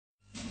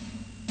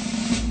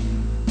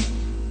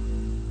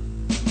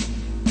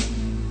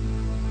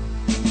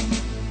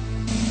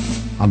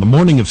On the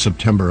morning of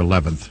September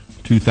 11th,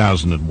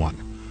 2001,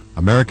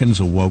 Americans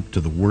awoke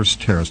to the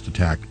worst terrorist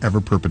attack ever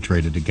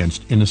perpetrated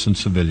against innocent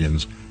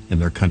civilians in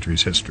their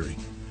country's history.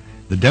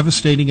 The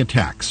devastating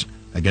attacks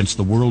against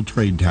the World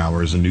Trade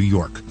Towers in New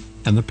York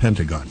and the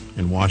Pentagon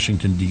in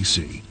Washington,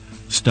 D.C.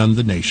 stunned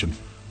the nation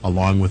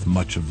along with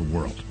much of the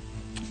world.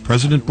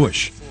 President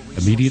Bush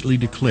immediately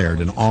declared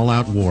an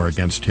all-out war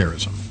against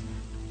terrorism.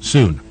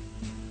 Soon,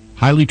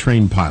 highly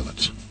trained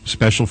pilots,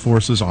 special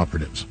forces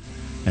operatives,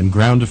 and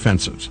ground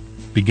offensives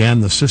began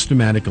the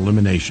systematic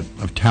elimination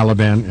of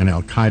Taliban and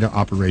al-Qaeda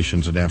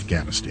operations in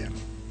Afghanistan.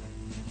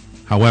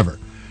 However,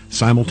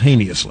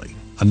 simultaneously,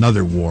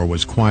 another war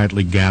was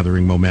quietly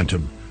gathering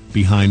momentum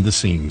behind the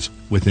scenes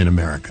within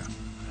America.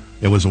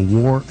 It was a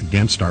war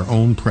against our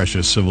own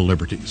precious civil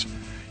liberties,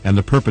 and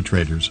the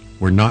perpetrators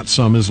were not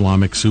some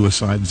Islamic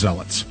suicide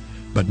zealots,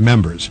 but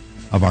members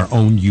of our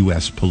own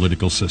U.S.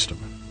 political system.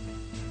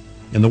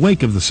 In the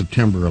wake of the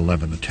September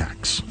 11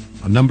 attacks,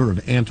 a number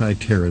of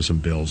anti-terrorism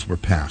bills were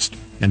passed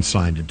and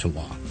signed into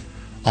law.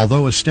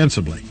 Although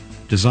ostensibly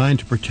designed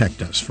to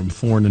protect us from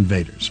foreign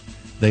invaders,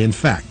 they in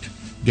fact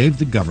gave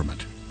the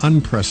government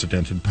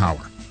unprecedented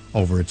power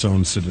over its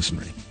own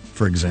citizenry.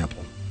 For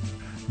example,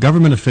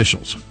 government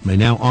officials may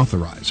now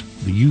authorize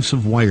the use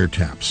of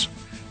wiretaps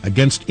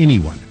against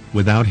anyone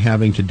without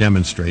having to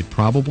demonstrate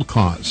probable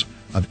cause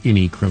of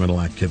any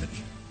criminal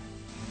activity.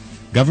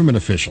 Government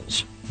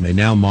officials may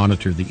now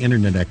monitor the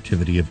internet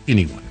activity of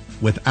anyone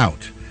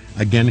without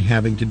again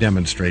having to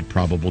demonstrate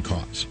probable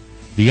cause.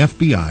 The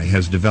FBI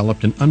has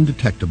developed an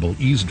undetectable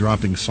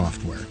eavesdropping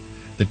software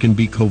that can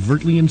be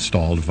covertly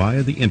installed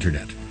via the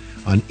internet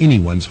on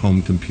anyone's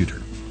home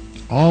computer.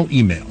 All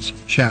emails,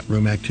 chat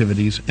room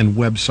activities, and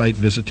website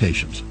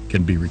visitations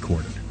can be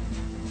recorded.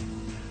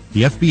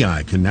 The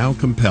FBI can now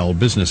compel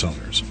business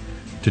owners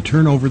to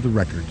turn over the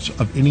records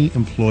of any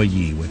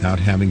employee without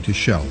having to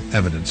show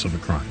evidence of a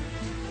crime.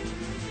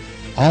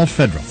 All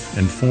federal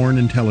and foreign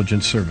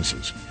intelligence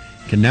services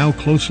can now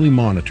closely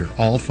monitor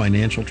all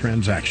financial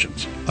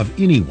transactions of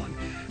anyone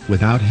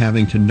without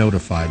having to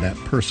notify that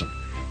person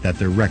that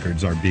their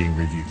records are being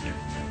reviewed.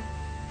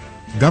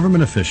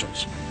 Government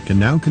officials can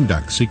now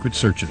conduct secret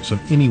searches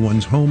of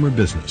anyone's home or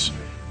business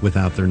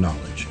without their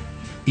knowledge,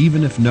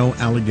 even if no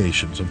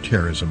allegations of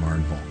terrorism are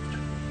involved.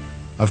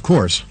 Of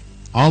course,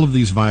 all of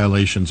these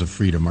violations of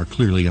freedom are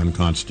clearly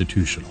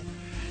unconstitutional,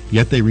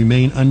 yet they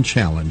remain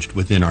unchallenged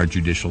within our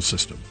judicial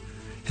system.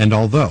 And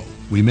although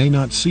we may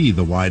not see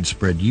the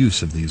widespread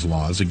use of these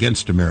laws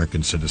against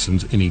American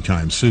citizens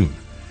anytime soon,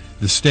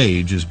 the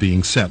stage is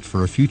being set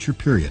for a future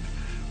period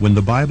when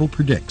the Bible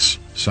predicts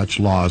such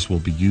laws will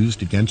be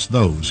used against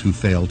those who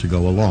fail to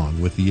go along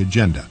with the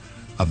agenda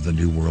of the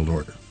New World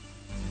Order.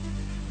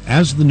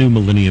 As the new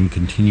millennium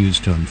continues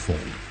to unfold,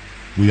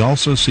 we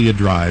also see a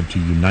drive to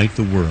unite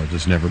the world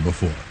as never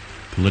before,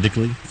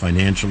 politically,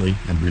 financially,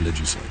 and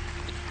religiously.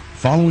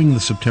 Following the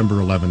September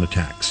 11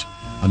 attacks,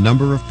 a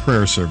number of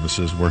prayer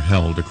services were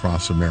held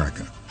across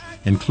America,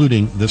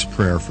 including this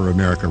Prayer for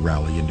America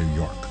rally in New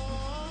York.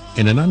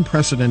 In an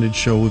unprecedented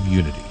show of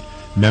unity,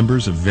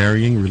 members of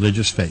varying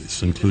religious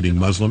faiths, including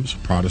Muslims,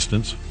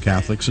 Protestants,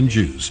 Catholics, and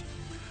Jews,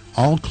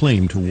 all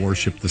claim to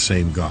worship the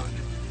same God.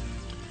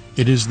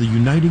 It is the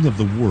uniting of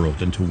the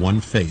world into one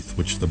faith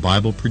which the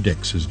Bible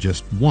predicts is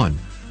just one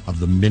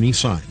of the many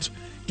signs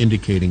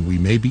indicating we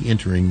may be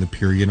entering the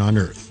period on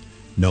earth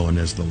known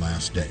as the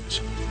last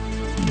days.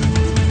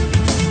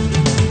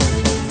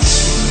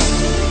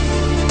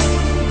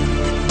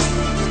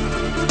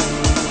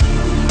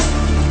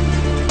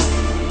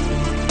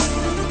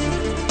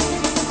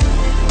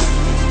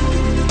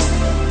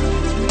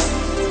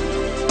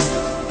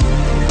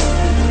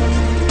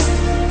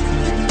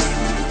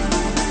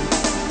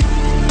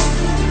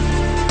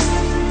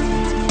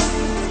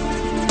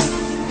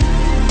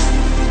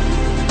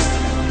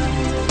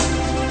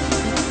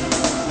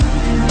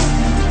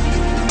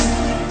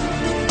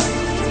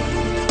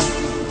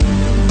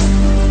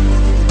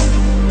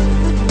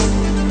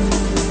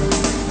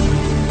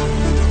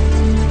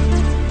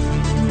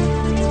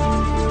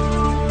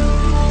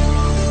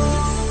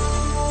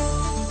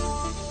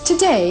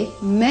 Today,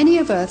 many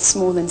of Earth's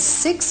more than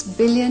 6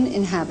 billion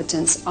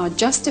inhabitants are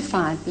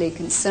justifiably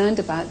concerned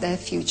about their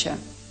future.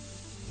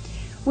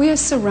 We are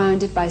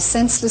surrounded by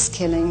senseless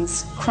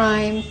killings,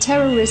 crime,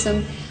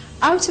 terrorism,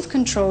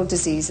 out-of-control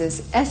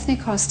diseases, ethnic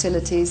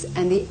hostilities,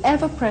 and the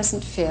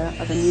ever-present fear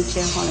of a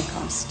nuclear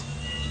holocaust.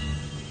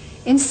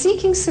 In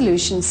seeking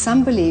solutions,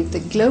 some believe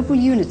that global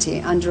unity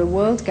under a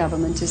world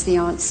government is the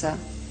answer,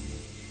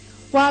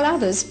 while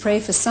others pray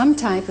for some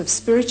type of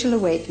spiritual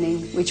awakening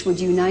which would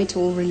unite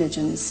all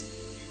religions.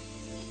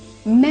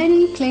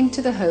 Many cling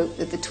to the hope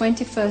that the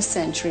 21st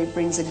century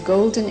brings a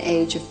golden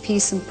age of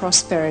peace and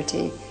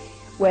prosperity,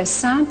 where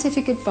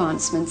scientific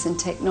advancements in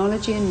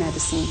technology and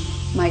medicine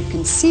might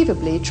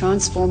conceivably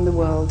transform the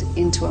world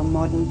into a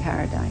modern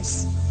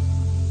paradise.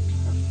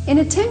 In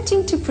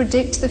attempting to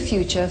predict the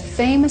future,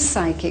 famous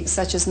psychics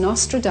such as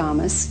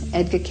Nostradamus,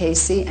 Edgar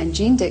Cayce, and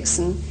Jean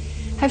Dixon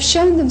have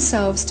shown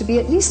themselves to be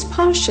at least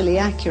partially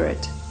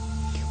accurate.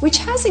 which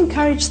has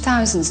encouraged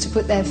thousands to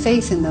put their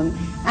faith in them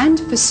and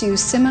pursue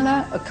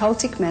similar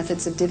occultic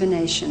methods of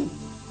divination.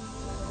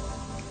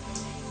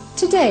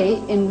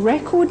 Today, in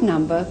record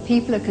number,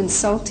 people are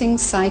consulting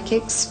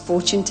psychics,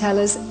 fortune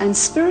tellers, and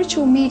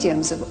spiritual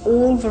mediums of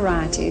all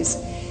varieties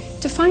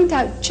to find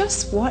out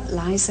just what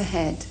lies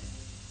ahead.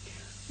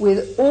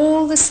 With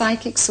all the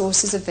psychic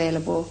sources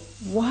available,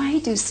 why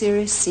do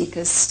serious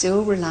seekers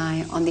still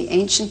rely on the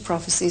ancient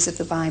prophecies of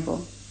the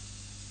Bible?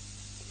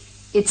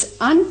 Its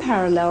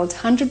unparalleled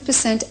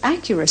 100%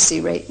 accuracy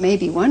rate may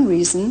be one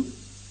reason.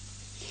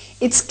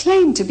 Its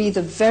claim to be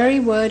the very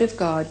Word of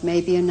God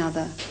may be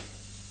another.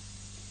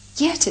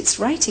 Yet its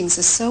writings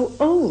are so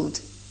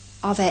old.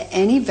 Are there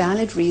any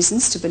valid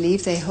reasons to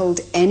believe they hold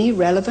any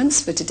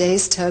relevance for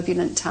today's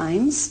turbulent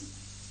times?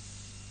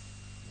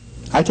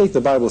 I take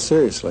the Bible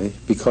seriously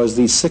because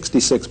these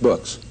 66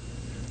 books,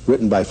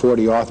 written by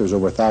 40 authors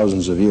over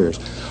thousands of years,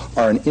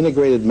 are an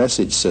integrated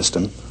message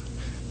system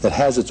that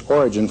has its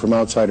origin from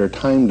outside our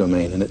time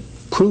domain, and it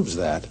proves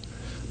that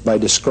by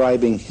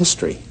describing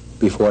history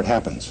before it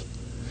happens.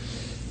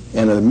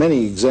 And there are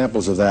many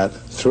examples of that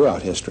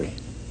throughout history.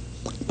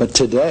 But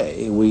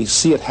today, we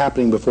see it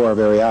happening before our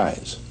very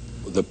eyes.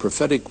 The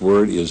prophetic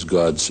word is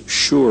God's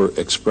sure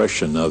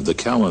expression of the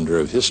calendar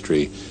of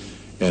history,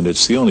 and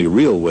it's the only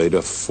real way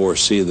to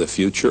foresee the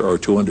future or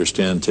to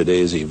understand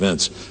today's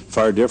events,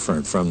 far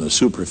different from the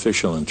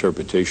superficial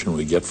interpretation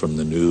we get from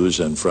the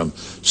news and from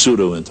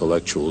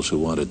pseudo-intellectuals who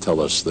want to tell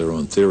us their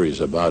own theories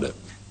about it.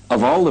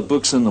 Of all the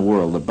books in the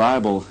world, the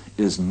Bible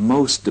is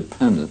most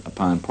dependent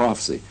upon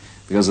prophecy,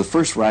 because the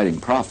first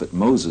writing prophet,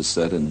 Moses,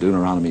 said in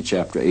Deuteronomy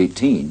chapter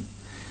 18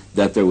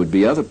 that there would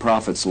be other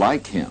prophets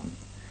like him,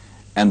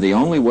 and the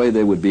only way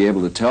they would be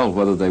able to tell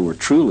whether they were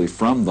truly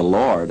from the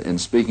Lord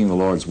and speaking the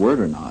Lord's word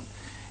or not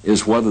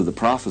is whether the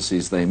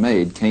prophecies they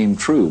made came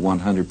true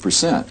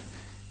 100%.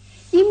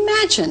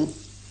 Imagine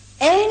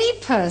any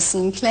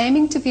person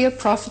claiming to be a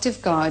prophet of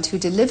God who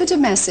delivered a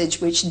message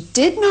which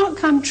did not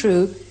come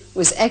true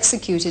was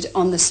executed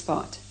on the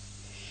spot.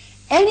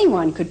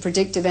 Anyone could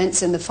predict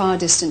events in the far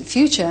distant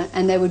future,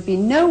 and there would be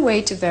no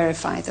way to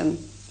verify them.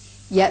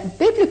 Yet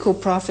biblical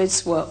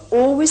prophets were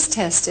always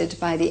tested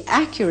by the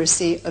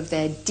accuracy of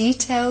their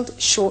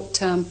detailed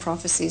short-term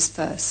prophecies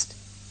first.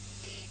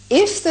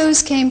 If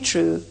those came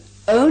true,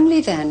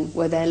 only then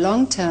were their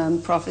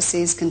long-term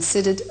prophecies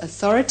considered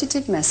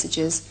authoritative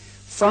messages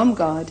from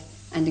God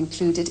and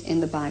included in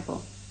the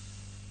Bible.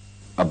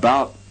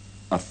 About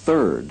a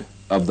third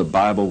of the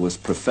Bible was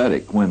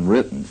prophetic when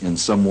written in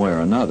some way or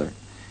another.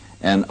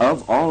 And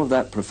of all of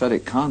that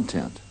prophetic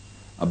content,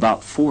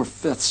 about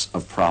 4/5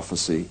 of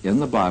prophecy in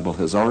the Bible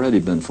has already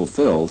been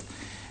fulfilled,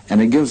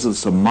 and it gives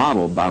us a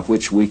model by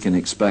which we can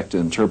expect to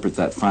interpret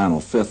that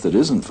final fifth that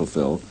isn't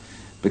fulfilled,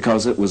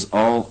 because it was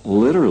all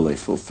literally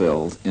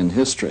fulfilled in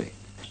history.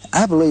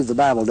 I believe the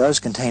Bible does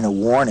contain a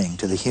warning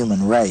to the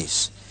human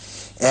race,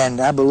 and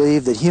I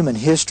believe that human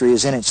history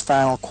is in its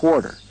final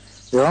quarter.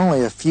 There are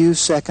only a few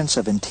seconds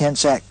of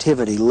intense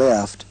activity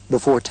left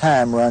before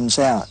time runs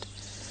out.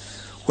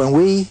 When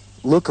we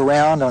look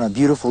around on a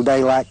beautiful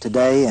day like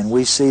today and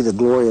we see the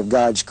glory of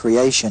God's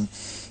creation,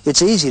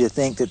 it's easy to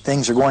think that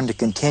things are going to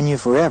continue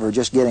forever,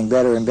 just getting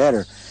better and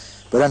better.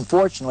 But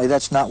unfortunately,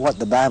 that's not what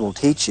the Bible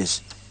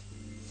teaches.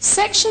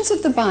 Sections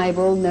of the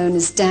Bible known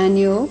as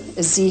Daniel,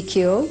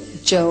 Ezekiel,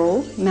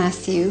 Joel,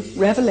 Matthew,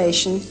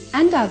 Revelation,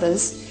 and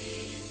others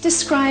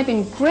describe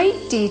in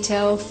great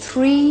detail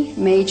 3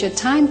 major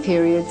time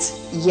periods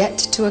yet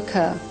to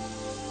occur.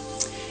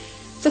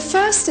 The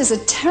first is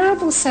a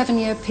terrible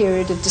 7-year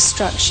period of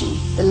destruction,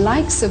 the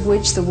likes of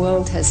which the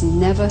world has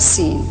never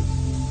seen,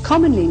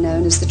 commonly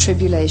known as the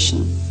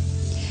tribulation.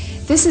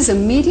 This is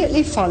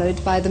immediately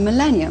followed by the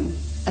millennium,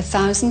 a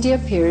 1,000-year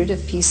period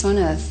of peace on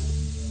earth.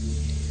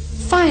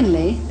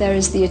 Finally, there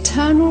is the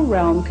eternal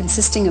realm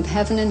consisting of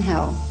heaven and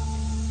hell.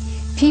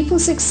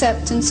 People's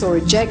acceptance or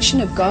rejection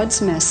of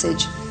God's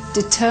message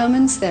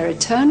determines their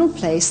eternal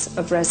place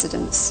of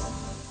residence.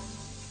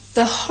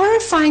 The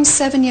horrifying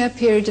 7-year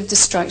period of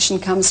destruction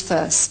comes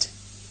first.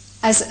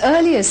 As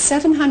early as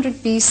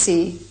 700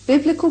 BC,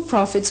 biblical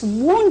prophets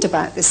warned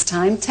about this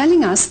time,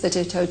 telling us that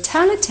a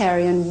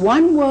totalitarian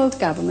one-world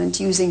government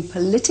using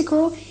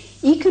political,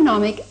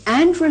 economic,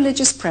 and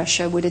religious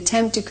pressure would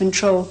attempt to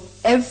control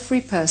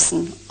every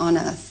person on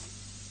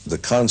earth. The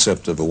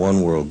concept of a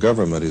one-world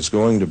government is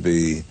going to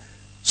be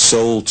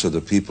sold to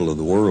the people of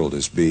the world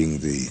as being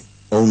the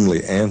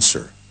only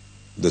answer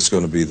that's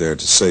going to be there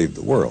to save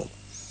the world.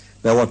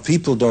 Now, what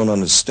people don't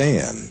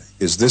understand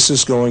is this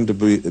is going to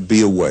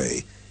be a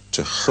way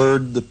to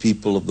herd the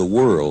people of the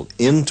world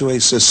into a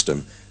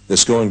system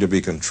that's going to be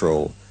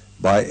controlled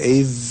by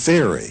a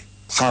very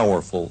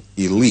powerful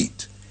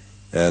elite.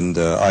 And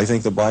I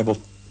think the Bible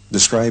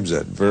describes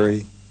that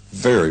very,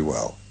 very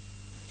well.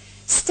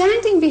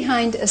 Standing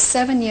behind a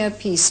 7-year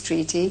peace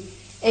treaty,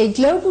 a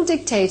global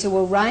dictator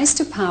will rise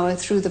to power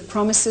through the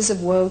promises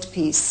of world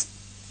peace.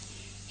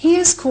 He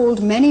is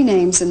called many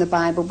names in the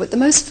Bible, but the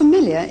most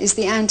familiar is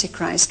the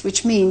Antichrist,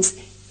 which means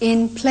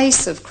in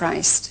place of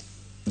Christ.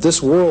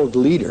 This world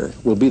leader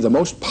will be the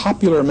most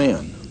popular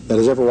man that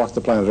has ever walked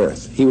the planet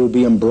Earth. He will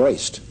be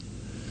embraced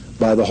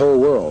by the whole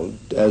world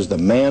as the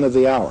man of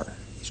the hour.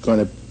 He's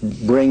going to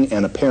bring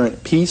an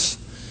apparent peace.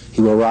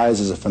 He will rise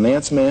as a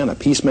finance man, a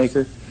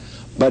peacemaker,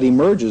 but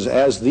emerges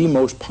as the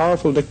most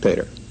powerful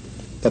dictator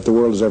that the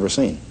world has ever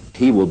seen.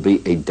 He will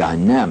be a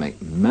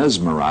dynamic,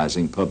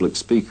 mesmerizing public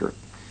speaker.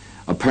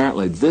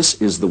 Apparently, this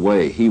is the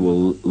way he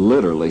will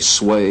literally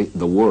sway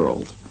the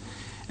world.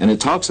 And it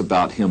talks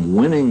about him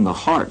winning the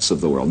hearts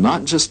of the world,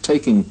 not just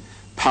taking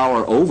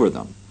power over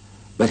them,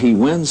 but he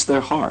wins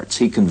their hearts.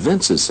 He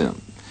convinces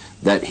them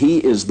that he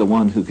is the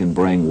one who can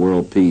bring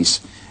world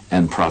peace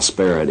and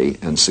prosperity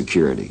and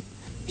security.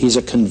 He's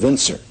a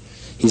convincer.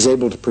 He's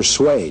able to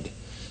persuade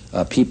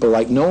people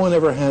like no one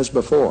ever has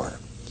before.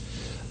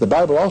 The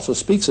Bible also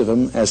speaks of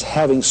him as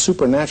having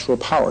supernatural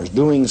powers,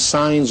 doing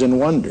signs and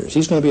wonders.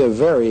 He's going to be a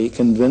very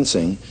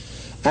convincing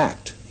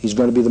act. He's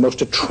going to be the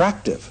most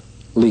attractive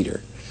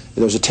leader.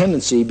 There's a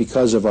tendency,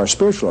 because of our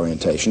spiritual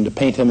orientation, to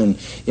paint him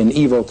in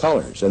evil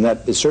colors, and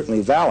that is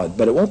certainly valid,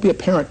 but it won't be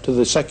apparent to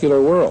the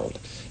secular world.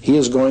 He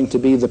is going to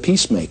be the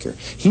peacemaker.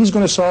 He's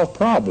going to solve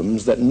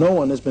problems that no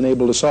one has been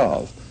able to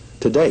solve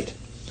to date,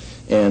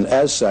 and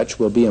as such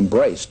will be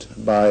embraced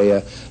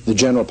by the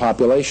general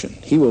population.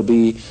 He will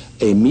be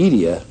a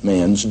media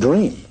man's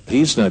dream.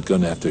 He's not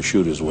going to have to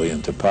shoot his way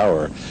into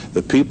power.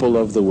 The people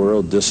of the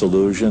world,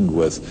 disillusioned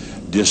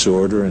with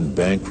disorder and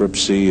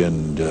bankruptcy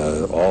and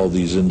all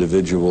these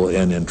individual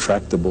and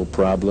intractable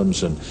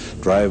problems and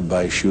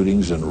drive-by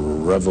shootings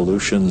and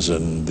revolutions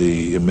and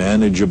the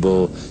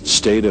unmanageable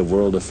state of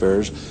world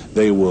affairs,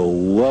 they will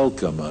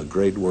welcome a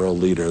great world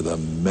leader, the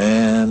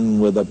man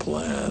with a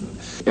plan.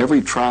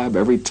 Every tribe,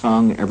 every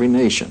tongue, every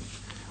nation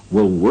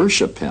will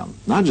worship him,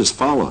 not just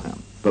follow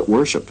him, but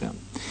worship him.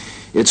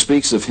 It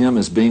speaks of him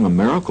as being a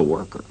miracle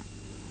worker,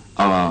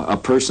 a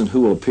person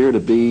who will appear to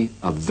be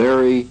a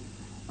very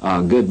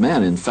good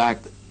man. In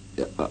fact,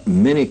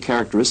 many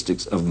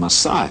characteristics of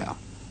Messiah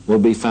will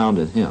be found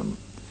in him.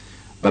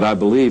 But I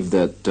believe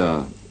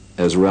that,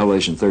 as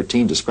Revelation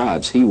 13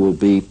 describes, he will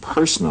be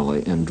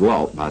personally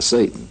indwelt by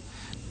Satan.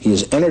 He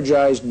is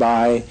energized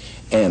by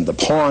and the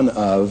pawn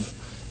of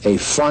a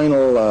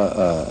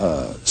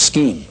final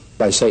scheme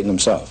by Satan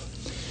himself.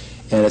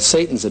 And it's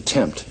Satan's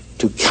attempt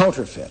to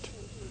counterfeit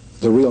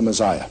the real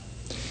Messiah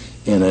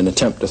in an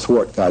attempt to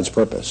thwart God's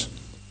purpose.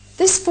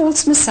 This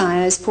false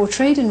Messiah is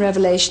portrayed in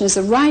Revelation as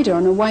a rider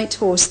on a white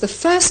horse, the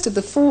first of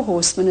the four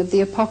horsemen of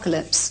the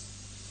apocalypse.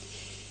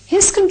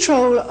 His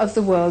control of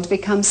the world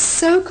becomes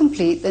so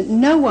complete that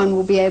no one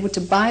will be able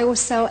to buy or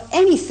sell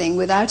anything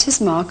without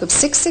his mark of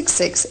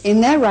 666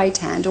 in their right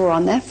hand or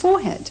on their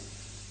forehead.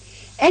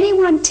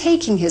 Anyone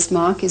taking his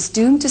mark is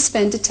doomed to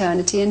spend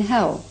eternity in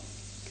hell.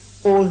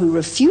 All who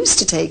refuse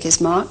to take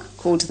his mark,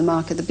 called the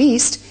mark of the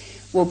beast,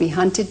 will be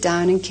hunted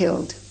down and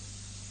killed.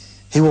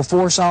 He will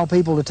force all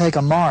people to take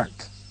a mark,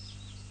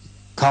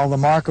 called the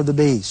mark of the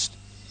beast,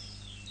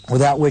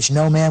 without which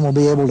no man will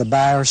be able to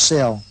buy or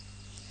sell.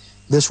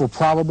 This will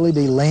probably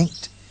be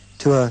linked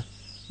to a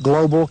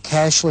global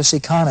cashless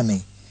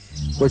economy,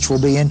 which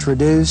will be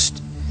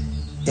introduced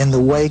in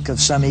the wake of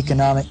some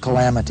economic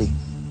calamity.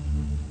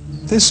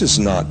 This is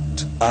not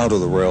out of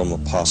the realm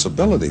of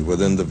possibility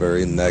within the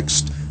very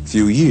next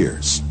few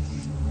years.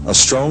 A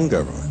strong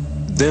government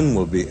then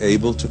will be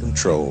able to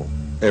control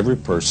every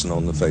person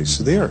on the face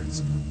of the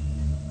earth.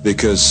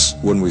 Because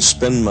when we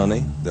spend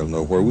money, they'll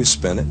know where we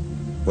spend it.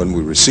 When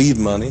we receive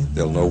money,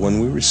 they'll know when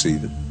we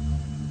receive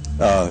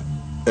it.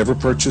 Every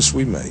purchase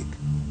we make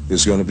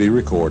is going to be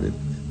recorded.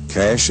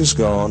 Cash is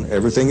gone.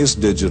 Everything is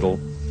digital.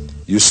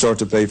 You start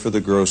to pay for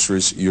the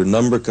groceries. Your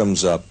number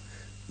comes up.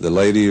 The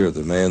lady or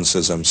the man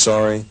says, "I'm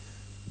sorry,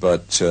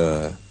 but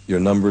your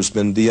number's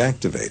been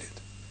deactivated."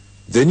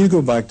 Then you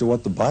go back to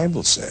what the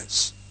Bible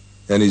says.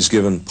 And he's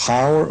given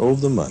power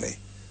over the money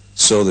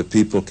so that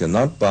people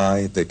cannot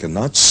buy, they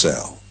cannot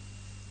sell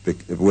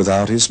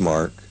without his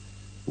mark,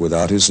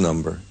 without his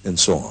number, and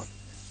so on.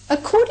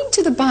 According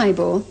to the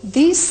Bible,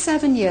 these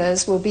 7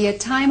 years will be a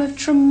time of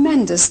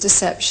tremendous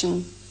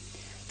deception.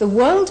 The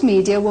world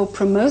media will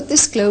promote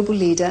this global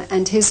leader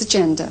and his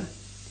agenda.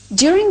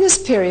 During this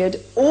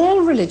period,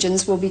 all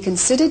religions will be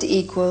considered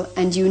equal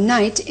and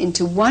unite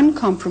into one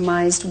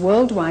compromised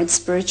worldwide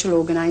spiritual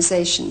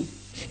organization.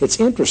 It's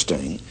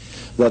interesting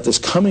that this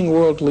coming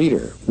world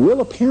leader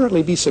will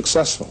apparently be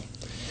successful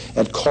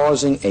at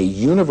causing a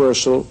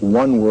universal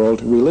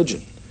one-world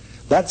religion.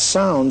 That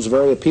sounds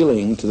very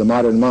appealing to the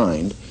modern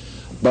mind,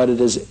 but it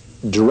is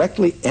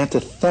directly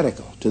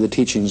antithetical to the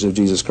teachings of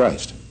Jesus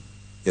Christ.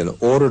 In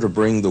order to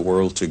bring the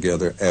world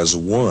together as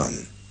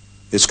one,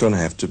 it's going to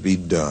have to be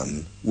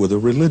done with a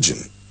religion.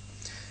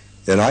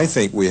 And I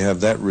think we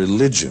have that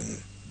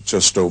religion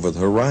just over the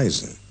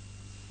horizon.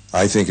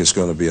 I think it's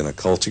going to be an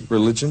occultic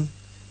religion.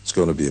 It's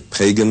going to be a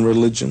pagan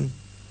religion.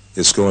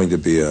 It's going to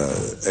be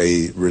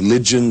a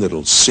religion that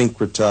will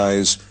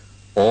syncretize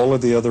all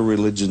of the other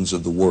religions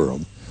of the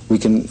world. We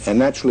can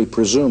naturally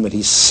presume that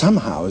he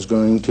somehow is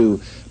going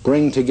to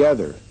bring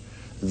together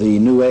the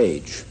New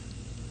Age,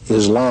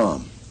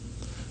 Islam,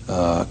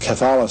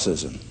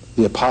 Catholicism,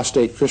 the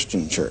apostate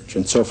Christian church,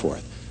 and so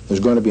forth. There's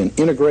going to be an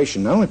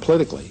integration, not only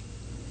politically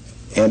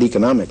and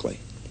economically,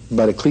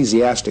 but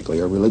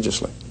ecclesiastically or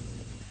religiously.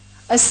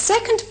 A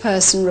second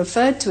person,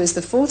 referred to as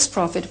the false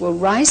prophet, will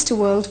rise to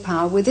world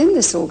power within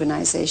this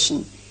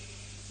organization.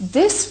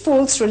 This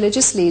false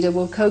religious leader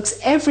will coax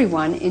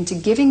everyone into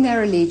giving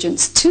their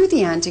allegiance to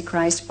the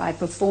Antichrist by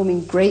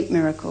performing great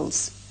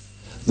miracles.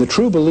 The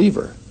true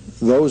believer,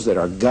 those that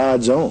are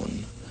God's own,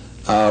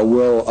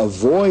 will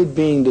avoid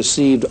being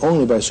deceived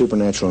only by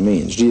supernatural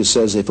means. Jesus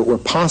says if it were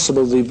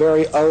possible, the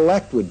very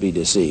elect would be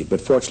deceived, but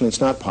fortunately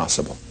it's not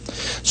possible.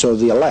 So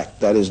the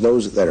elect, that is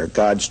those that are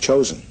God's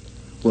chosen,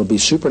 will be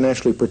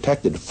supernaturally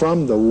protected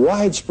from the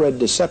widespread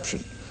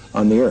deception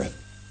on the earth.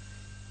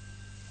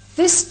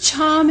 This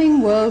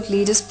charming world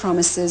leader's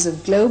promises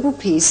of global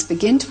peace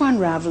begin to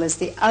unravel as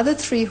the other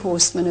three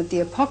horsemen of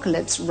the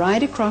apocalypse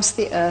ride across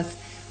the earth,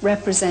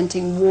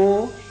 representing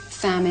war,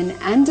 famine,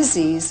 and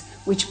disease,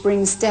 which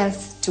brings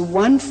death to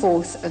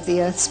 1/4 of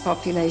the earth's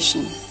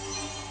population.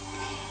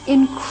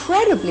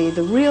 Incredibly,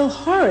 the real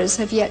horrors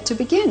have yet to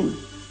begin.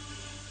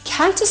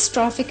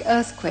 Catastrophic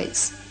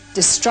earthquakes,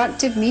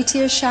 destructive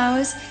meteor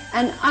showers,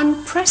 and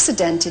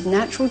unprecedented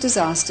natural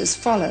disasters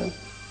follow.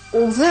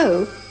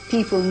 Although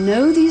people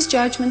know these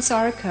judgments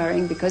are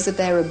occurring because of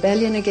their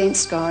rebellion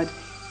against God,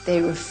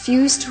 they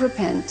refuse to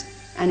repent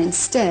and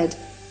instead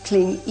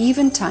cling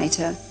even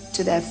tighter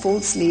to their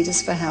false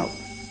leaders for help.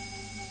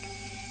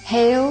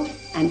 Hail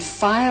and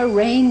fire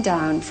rain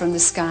down from the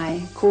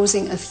sky,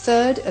 causing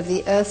 1/3 of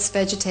the earth's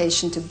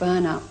vegetation to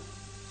burn up,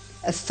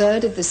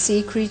 1/3 of the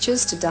sea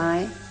creatures to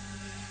die,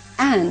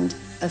 and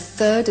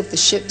 1/3 of the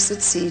ships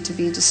at sea to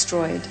be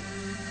destroyed.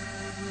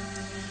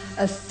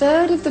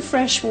 1/3 of the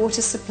fresh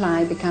water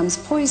supply becomes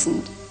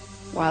poisoned,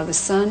 while the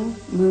sun,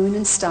 moon,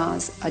 and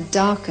stars are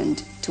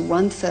darkened to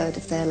 1/3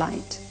 of their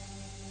light.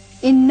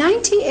 In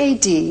 90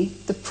 AD,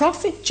 the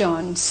prophet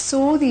John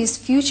saw these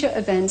future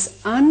events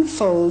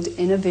unfold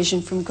in a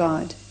vision from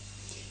God.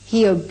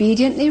 He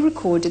obediently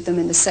recorded them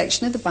in the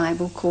section of the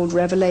Bible called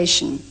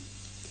Revelation.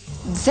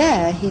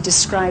 There he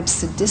describes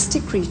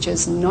sadistic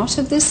creatures not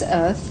of this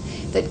earth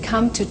that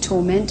come to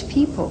torment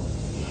people.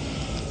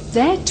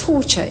 Their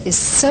torture is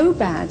so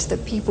bad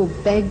that people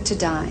beg to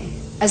die.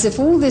 As if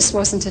all this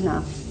wasn't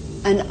enough,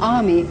 an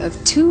army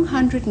of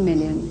 200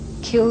 million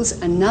kills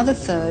another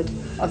 1/3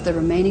 of the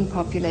remaining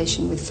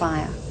population with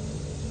fire.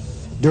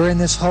 During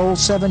this whole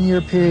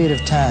 7-year period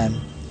of time,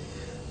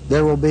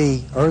 there will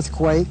be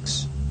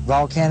earthquakes,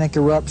 volcanic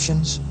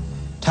eruptions,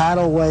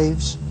 tidal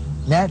waves,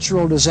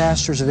 natural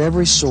disasters of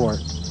every sort,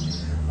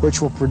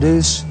 which will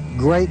produce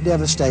great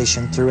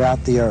devastation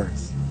throughout the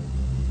earth.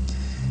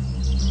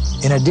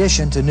 In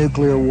addition to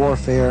nuclear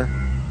warfare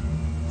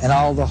and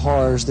all the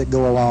horrors that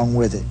go along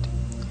with it.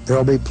 There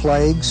will be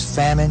plagues,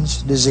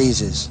 famines,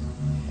 diseases.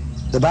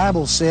 The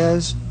Bible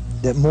says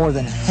that more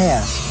than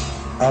half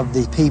of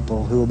the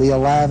people who will be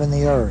alive in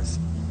the earth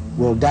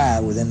will die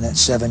within that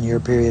 7-year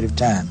period of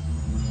time.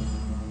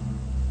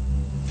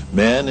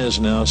 Man is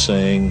now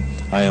saying,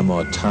 I am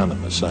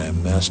autonomous. I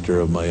am master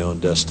of my own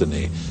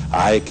destiny.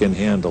 I can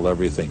handle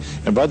everything.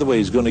 And by the way,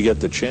 he's going to get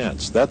the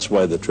chance. That's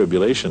why the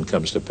tribulation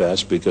comes to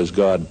pass, because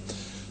God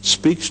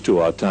speaks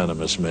to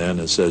autonomous man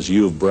and says,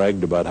 you've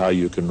bragged about how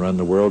you can run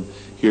the world.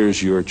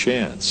 Here's your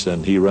chance.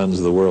 And he runs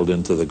the world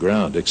into the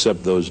ground.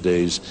 Except those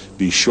days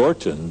be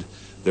shortened,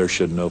 there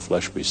should no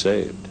flesh be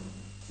saved.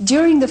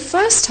 During the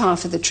first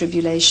half of the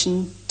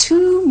tribulation,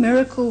 2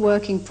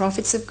 miracle-working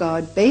prophets of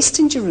God based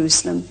in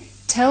Jerusalem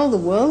tell the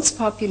world's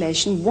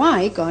population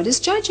why God is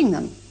judging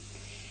them.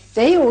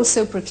 They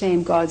also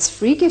proclaim God's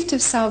free gift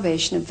of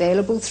salvation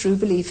available through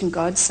belief in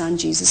God's Son,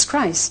 Jesus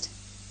Christ.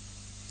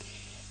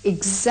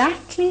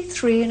 Exactly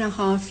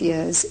 3.5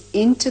 years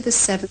into the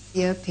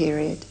 7-year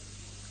period,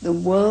 the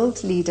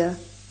world leader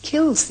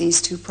kills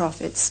these 2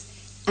 prophets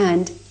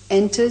and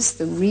enters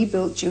the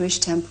rebuilt Jewish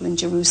temple in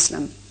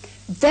Jerusalem.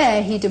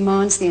 There he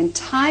demands the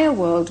entire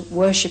world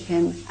worship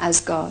him as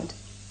God.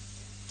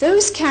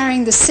 Those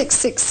carrying the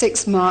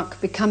 666 mark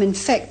become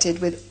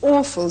infected with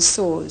awful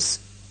sores.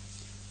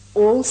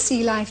 All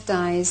sea life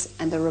dies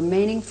and the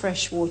remaining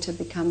fresh water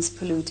becomes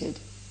polluted.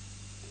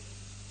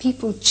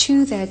 People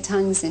chew their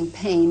tongues in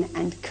pain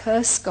and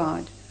curse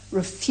God,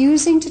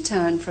 refusing to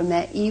turn from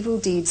their evil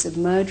deeds of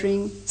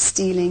murdering,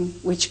 stealing,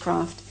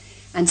 witchcraft,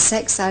 and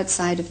sex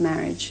outside of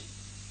marriage.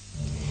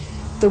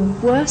 The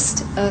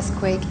worst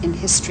earthquake in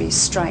history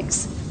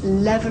strikes,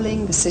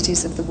 leveling the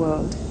cities of the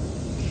world.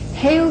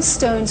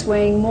 Hailstones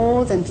weighing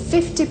more than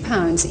 50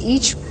 pounds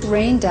each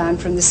rain down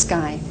from the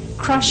sky,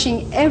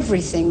 crushing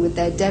everything with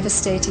their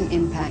devastating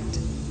impact.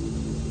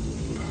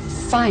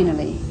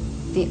 Finally,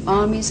 the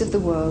armies of the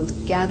world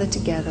gather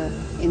together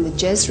in the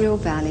Jezreel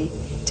Valley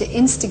to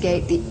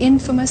instigate the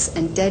infamous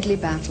and deadly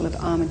battle of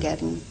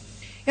Armageddon.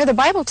 You know, the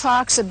Bible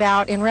talks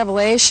about, in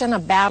Revelation, a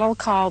battle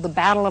called the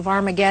Battle of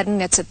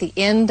Armageddon. It's at the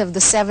end of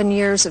the 7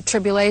 years of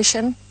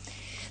tribulation.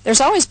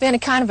 There's always been a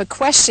kind of a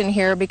question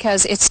here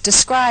because it's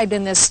described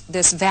in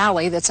this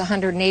valley that's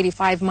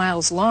 185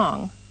 miles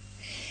long,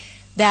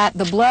 that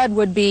the blood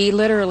would be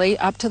literally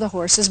up to the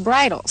horses'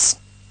 bridles.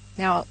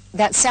 Now,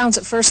 that sounds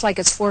at first like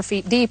it's 4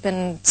 feet deep,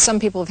 and some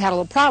people have had a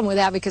little problem with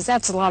that because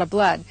that's a lot of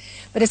blood.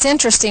 But it's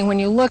interesting when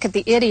you look at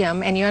the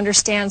idiom and you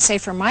understand, say,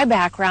 from my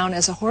background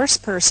as a horse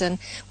person,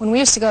 when we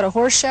used to go to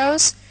horse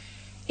shows,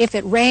 if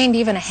it rained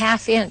even a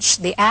 ½ inch,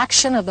 the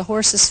action of the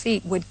horse's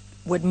feet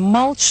would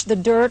mulch the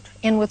dirt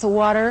in with the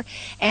water,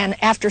 and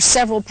after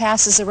several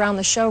passes around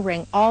the show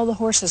ring, all the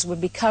horses would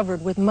be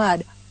covered with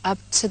mud up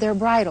to their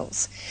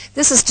bridles.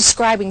 This is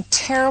describing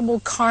terrible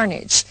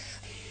carnage.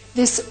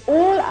 This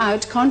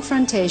all-out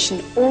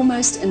confrontation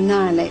almost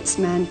annihilates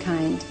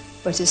mankind,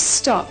 but is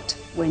stopped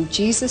when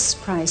Jesus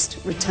Christ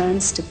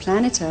returns to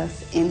planet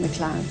Earth in the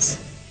clouds.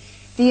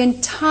 The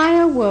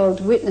entire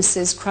world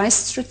witnesses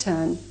Christ's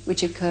return,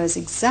 which occurs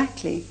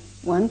exactly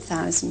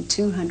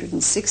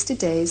 1,260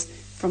 days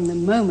from the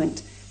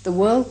moment the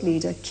world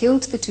leader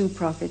killed the 2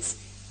 prophets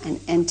and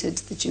entered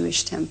the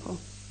Jewish temple.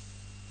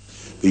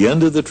 The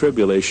end of the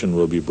tribulation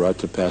will be brought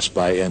to pass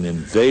by an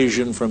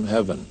invasion from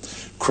heaven.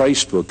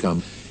 Christ will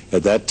come.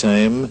 At that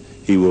time,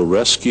 he will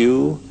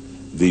rescue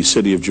the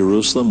city of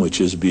Jerusalem, which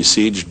is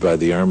besieged by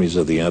the armies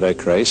of the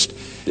Antichrist,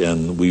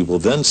 and we will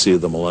then see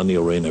the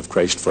millennial reign of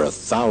Christ for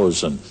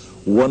 1,000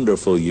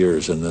 wonderful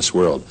years in this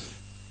world.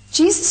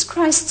 Jesus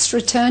Christ's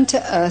return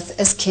to earth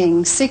as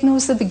king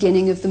signals the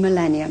beginning of the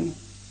millennium.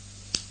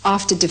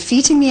 After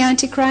defeating the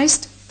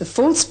Antichrist, the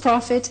false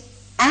prophet,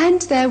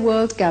 and their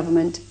world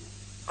government,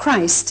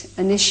 Christ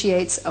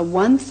initiates a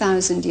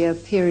 1,000-year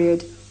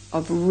period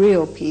of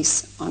real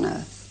peace on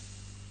earth.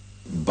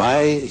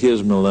 By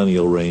his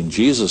millennial reign,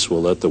 Jesus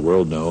will let the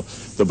world know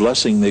the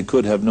blessing they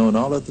could have known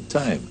all at the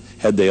time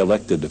had they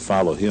elected to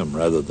follow him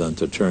rather than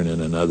to turn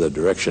in another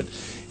direction.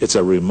 It's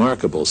a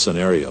remarkable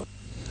scenario.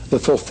 The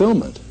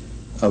fulfillment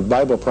of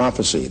Bible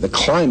prophecy, the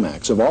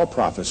climax of all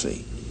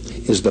prophecy,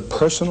 is the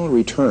personal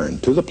return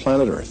to the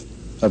planet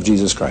Earth of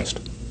Jesus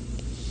Christ.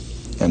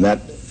 And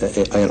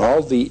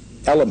all the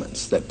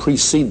elements that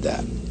precede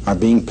that are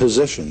being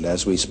positioned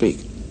as we speak.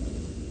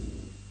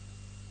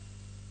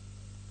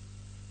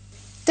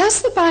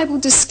 Does the Bible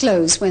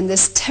disclose when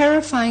this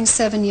terrifying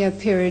 7-year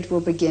period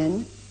will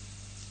begin?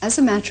 As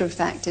a matter of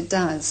fact, it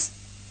does.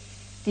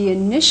 The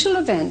initial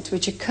event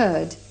which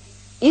occurred,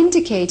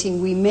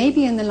 indicating we may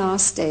be in the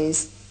last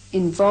days,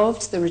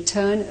 involved the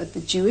return of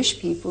the Jewish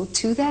people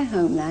to their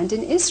homeland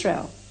in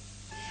Israel.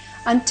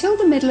 Until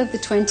the middle of the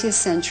 20th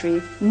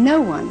century,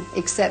 no one,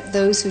 except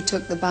those who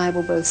took the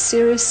Bible both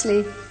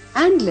seriously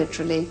and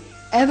literally,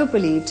 ever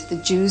believed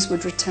the Jews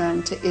would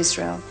return to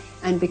Israel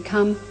and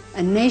become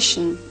a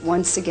nation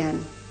once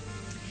again.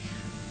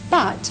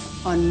 But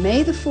on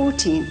May the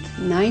 14th,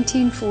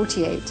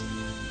 1948,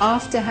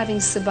 after having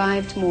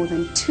survived more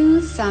than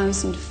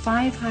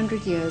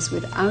 2,500 years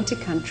without a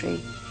country,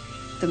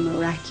 the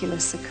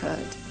miraculous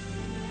occurred.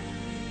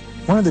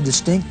 One of the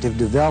distinctive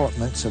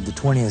developments of the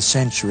 20th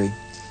century,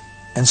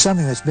 and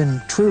something that's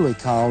been truly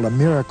called a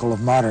miracle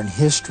of modern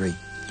history,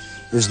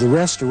 is the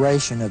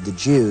restoration of the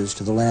Jews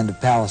to the land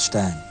of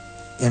Palestine.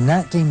 In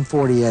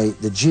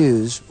 1948, the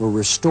Jews were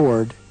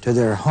restored to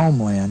their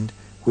homeland,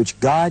 which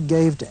God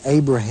gave to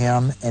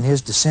Abraham and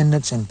his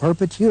descendants in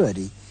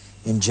perpetuity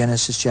in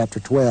Genesis chapter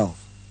 12.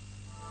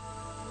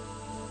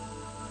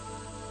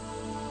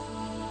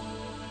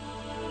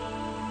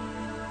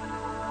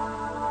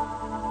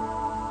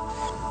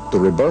 The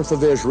rebirth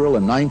of Israel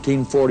in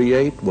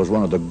 1948 was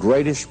one of the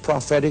greatest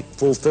prophetic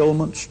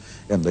fulfillments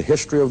in the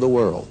history of the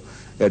world.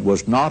 It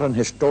was not an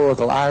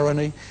historical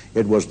irony.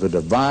 It was the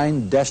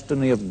divine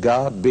destiny of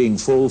God being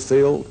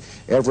fulfilled.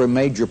 Every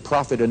major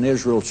prophet in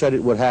Israel said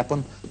it would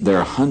happen. There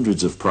are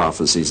hundreds of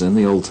prophecies in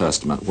the Old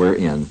Testament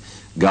wherein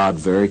God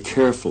very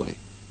carefully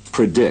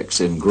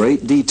predicts in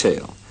great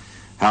detail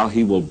how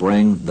he will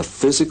bring the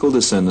physical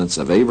descendants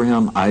of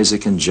Abraham,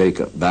 Isaac, and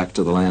Jacob back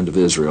to the land of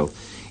Israel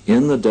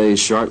in the days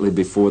shortly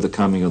before the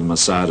coming of the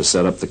Messiah to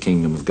set up the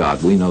kingdom of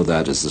God. We know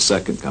that as the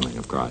second coming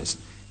of Christ.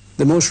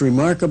 The most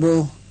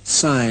remarkable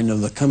sign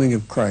of the coming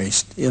of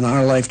Christ in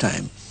our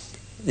lifetime,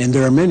 and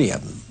there are many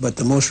of them, but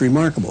the most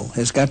remarkable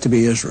has got to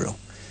be Israel.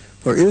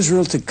 For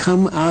Israel to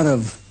come out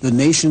of the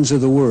nations of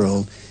the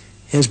world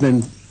has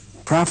been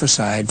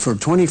prophesied for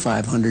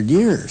 2,500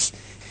 years.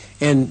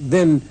 And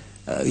then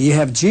you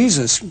have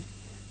Jesus'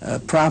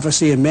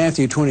 prophecy in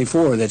Matthew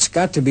 24 that's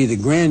got to be the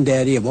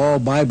granddaddy of all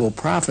Bible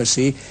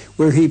prophecy,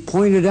 where he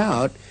pointed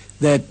out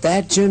that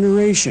that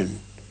generation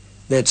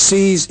that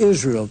sees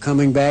Israel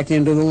coming back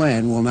into the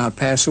land will not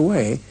pass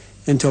away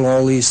until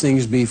all these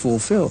things be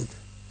fulfilled.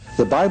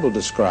 The Bible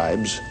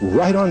describes,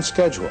 right on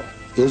schedule,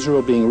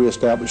 Israel being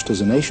reestablished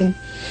as a nation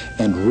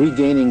and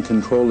regaining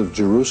control of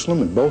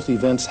Jerusalem, and both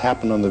events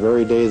happen on the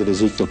very day that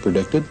Ezekiel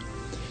predicted.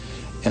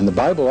 And the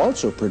Bible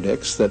also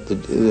predicts that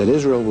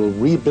Israel will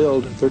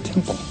rebuild their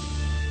temple.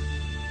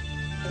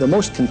 The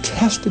most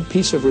contested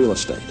piece of real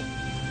estate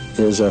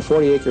is a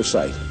 40-acre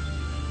site,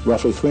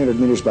 roughly 300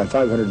 meters by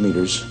 500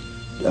 meters,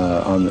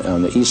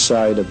 on the east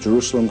side of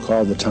Jerusalem,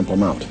 called the Temple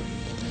Mount.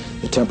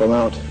 The Temple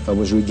Mount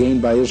was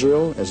regained by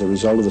Israel as a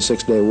result of the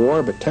Six-Day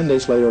War, but 10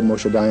 days later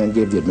Moshe Dayan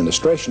gave the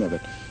administration of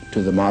it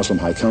to the Muslim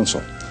High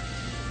Council.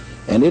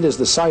 And it is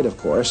the site, of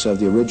course, of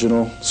the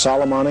original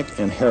Solomonic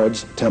and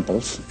Herod's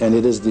temples, and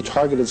it is the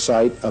targeted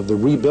site of the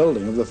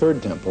rebuilding of the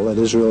third temple that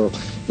Israel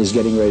is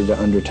getting ready to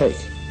undertake.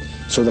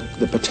 So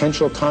the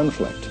potential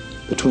conflict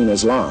between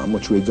Islam,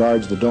 which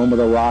regards the Dome of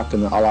the Rock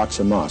and the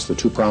Al-Aqsa Mosque, the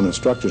two prominent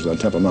structures on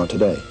Temple Mount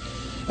today,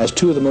 as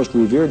two of the most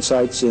revered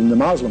sites in the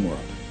Muslim world.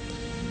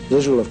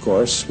 Israel, of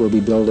course, will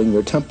be building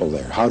their temple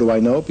there. How do I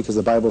know? Because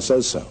the Bible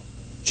says so.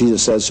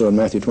 Jesus says so in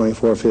Matthew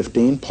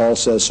 24:15. Paul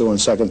says so in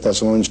 2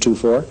 Thessalonians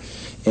 2:4.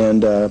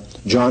 And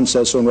John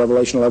says so in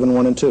Revelation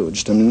 11:1 and 2.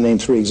 Just to name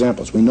three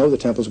examples. We know the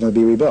temple is going to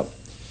be rebuilt.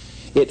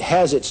 It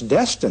has its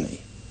destiny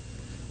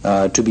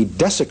to be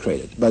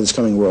desecrated by this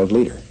coming world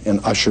leader and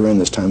usher in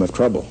this time of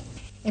trouble.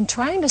 In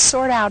trying to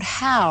sort out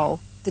how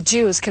the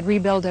Jews could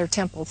rebuild their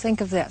temple,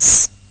 think of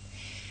this.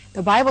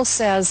 The Bible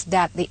says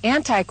that the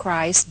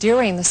Antichrist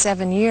during the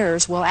 7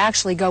 years will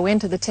actually go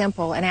into the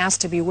temple and ask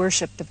to be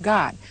worshipped of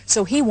God.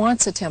 So he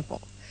wants a temple.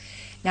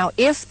 Now,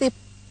 if the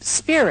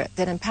spirit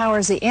that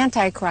empowers the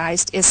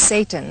Antichrist is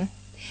Satan,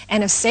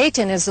 and if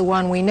Satan is the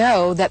one we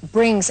know that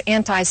brings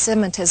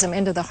anti-Semitism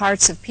into the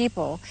hearts of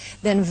people,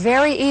 then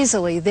very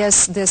easily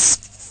this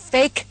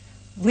fake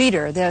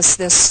leader,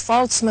 this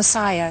false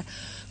Messiah,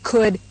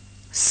 could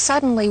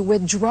suddenly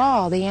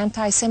withdraw the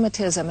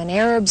anti-Semitism, and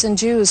Arabs and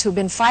Jews who've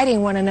been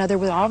fighting one another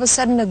would all of a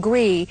sudden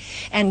agree,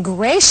 and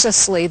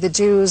graciously the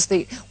Jews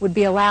would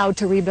be allowed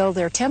to rebuild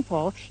their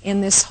temple in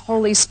this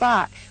holy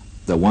spot.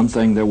 The one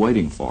thing they're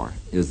waiting for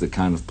is the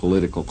kind of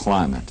political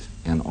climate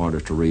in order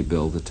to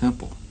rebuild the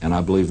temple, and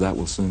I believe that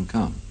will soon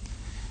come.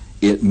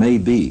 It may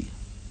be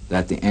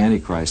that the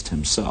Antichrist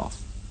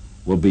himself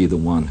will be the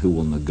one who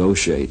will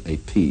negotiate a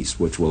peace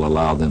which will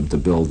allow them to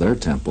build their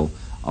temple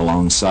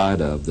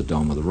alongside of the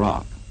Dome of the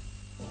Rock.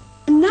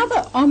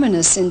 Another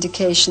ominous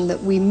indication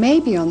that we may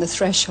be on the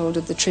threshold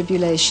of the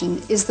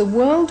tribulation is the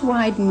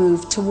worldwide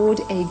move toward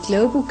a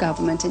global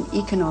government and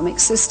economic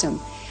system,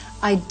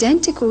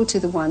 identical to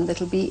the one that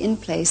will be in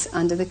place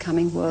under the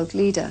coming world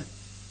leader.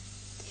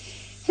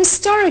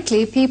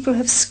 Historically, people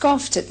have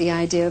scoffed at the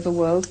idea of a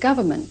world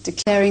government,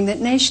 declaring that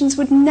nations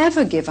would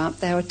never give up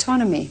their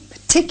autonomy,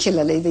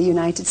 particularly the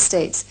United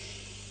States.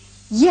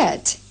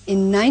 Yet,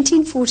 in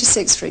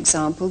 1946, for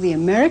example, the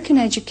American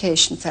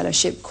Education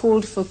Fellowship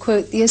called for,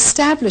 quote, the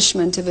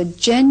establishment of a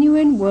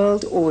genuine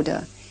world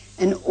order,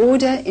 an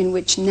order in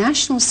which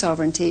national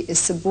sovereignty is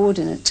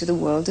subordinate to the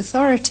world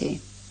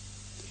authority.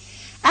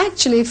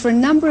 Actually, for a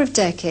number of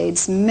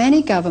decades,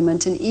 many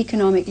government and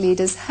economic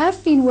leaders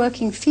have been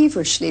working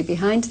feverishly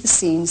behind the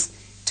scenes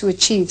to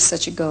achieve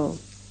such a goal.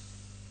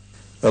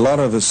 A lot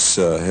of us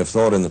have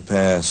thought in the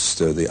past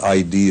the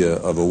idea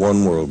of a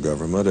one-world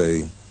government,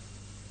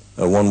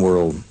 a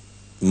one-world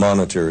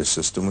monetary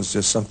system was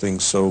just something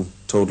so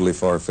totally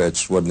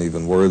far-fetched, wasn't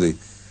even worthy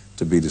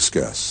to be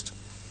discussed.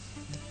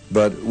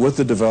 But with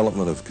the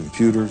development of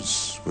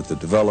computers, with the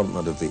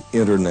development of the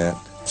internet,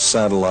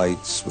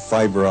 satellites,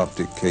 fiber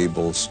optic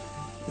cables,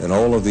 and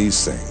all of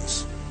these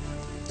things,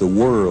 the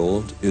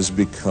world is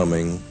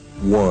becoming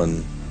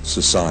one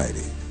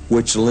society,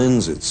 which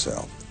lends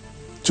itself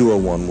to a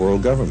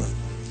one-world government.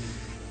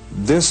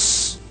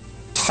 This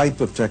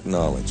type of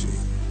technology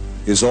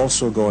is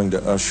also going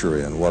to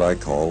usher in what I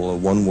call a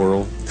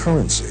one-world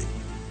currency.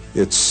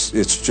 It's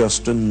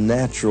just a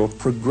natural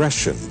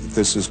progression.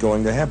 This is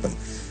going to happen.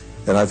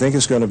 And I think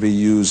it's going to be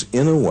used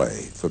in a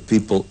way for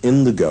people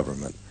in the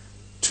government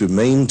to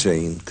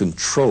maintain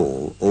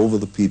control over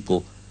the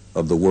people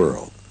of the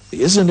world.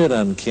 Isn't it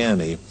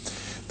uncanny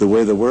the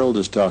way the world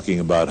is talking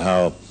about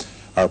how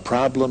our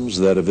problems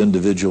that of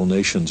individual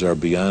nations are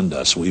beyond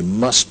us? We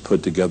must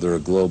put together a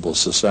global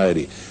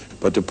society.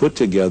 But to put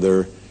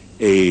together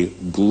a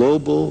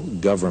global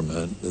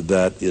government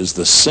that is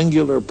the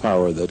singular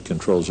power that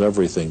controls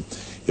everything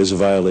is a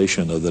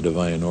violation of the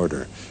divine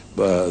order.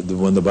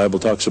 When the Bible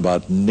talks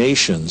about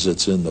nations,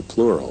 it's in the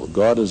plural.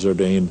 God has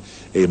ordained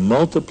a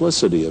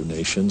multiplicity of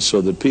nations so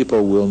that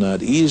people will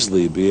not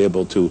easily be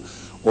able to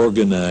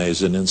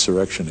organize an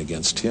insurrection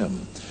against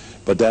him.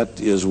 But that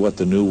is what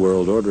the New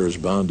World Order is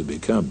bound to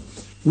become.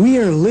 We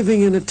are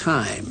living in a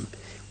time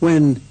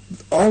when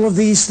all of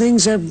these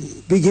things are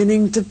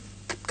beginning to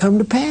come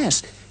to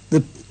pass.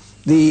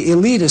 The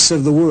elitists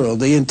of the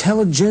world, the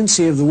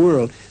intelligentsia of the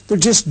world, they're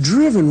just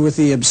driven with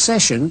the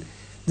obsession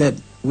that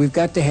we've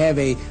got to have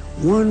a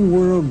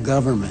one-world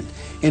government.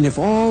 And if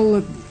all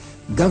the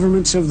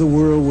governments of the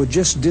world would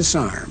just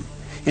disarm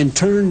and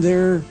turn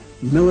their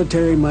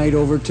military might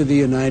over to the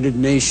United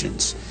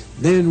Nations,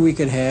 then we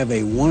could have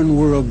a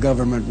one-world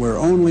government where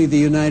only the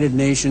United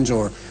Nations,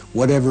 or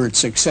whatever its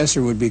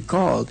successor would be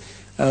called,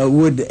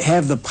 would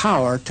have the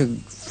power to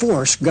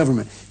force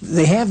government.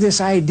 They have this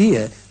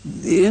idea,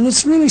 and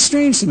it's really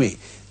strange to me.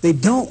 They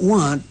don't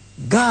want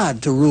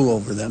God to rule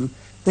over them.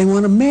 They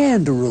want a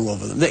man to rule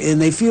over them.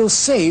 And they feel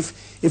safe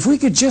if we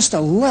could just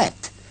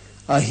elect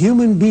a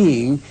human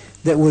being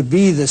that would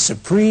be the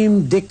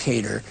supreme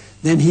dictator,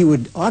 then he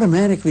would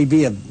automatically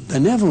be a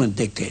benevolent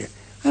dictator.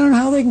 I don't know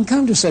how they can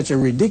come to such a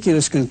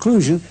ridiculous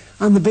conclusion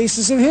on the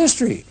basis of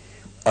history.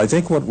 I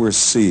think what we're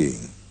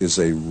seeing is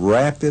a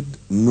rapid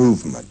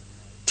movement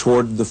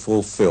toward the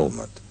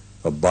fulfillment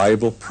of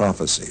Bible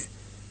prophecy.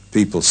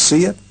 People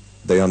see it,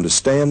 they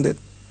understand it,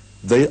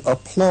 they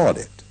applaud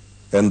it,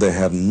 and they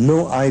have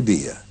no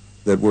idea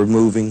that we're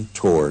moving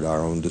toward our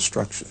own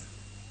destruction.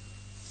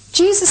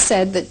 Jesus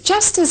said that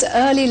just as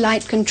early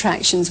light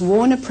contractions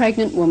warn a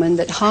pregnant woman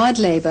that hard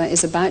labor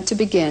is about to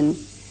begin,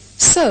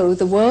 so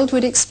the world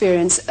would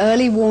experience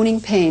early warning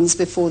pains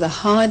before the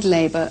hard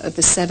labor of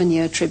the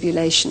 7-year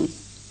tribulation.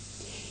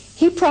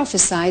 He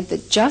prophesied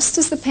that just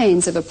as the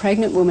pains of a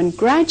pregnant woman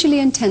gradually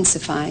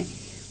intensify,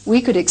 we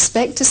could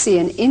expect to see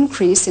an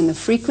increase in the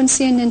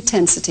frequency and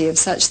intensity of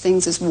such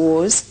things as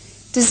wars,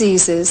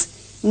 diseases,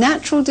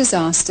 natural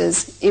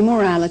disasters,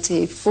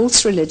 immorality,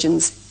 false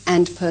religions,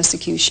 and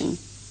persecution.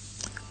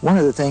 One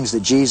of the things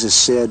that Jesus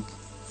said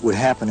would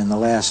happen in the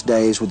last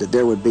days was that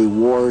there would be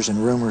wars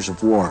and rumors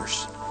of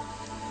wars.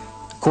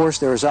 Of course,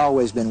 there has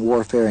always been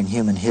warfare in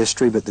human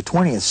history, but the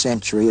 20th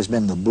century has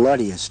been the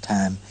bloodiest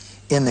time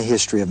in the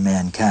history of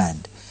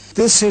mankind.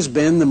 This has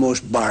been the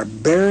most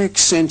barbaric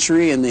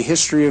century in the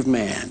history of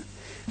man.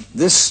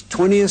 This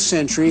 20th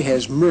century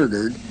has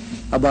murdered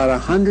about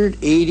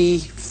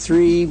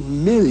 183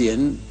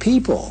 million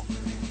people.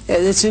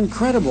 It's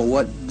incredible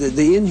what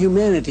the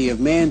inhumanity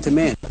of man to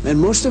man. And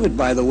most of it,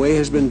 by the way,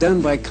 has been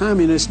done by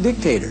communist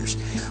dictators.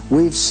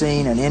 We've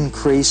seen an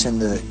increase in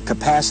the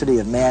capacity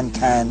of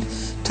mankind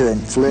to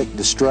inflict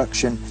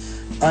destruction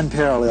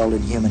unparalleled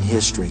in human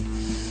history.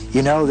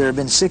 You know, there have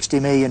been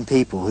 60 million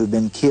people who've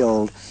been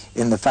killed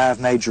in the 5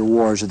 major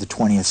wars of the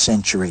 20th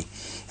century,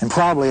 and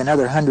probably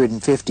another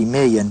 150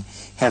 million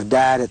have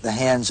died at the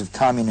hands of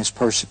communist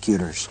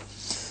persecutors.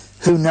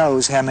 Who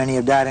knows how many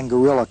have died in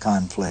guerrilla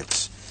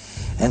conflicts?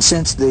 And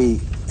since the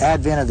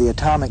advent of the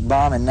atomic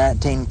bomb in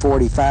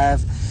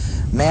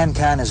 1945,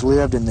 mankind has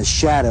lived in the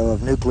shadow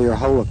of nuclear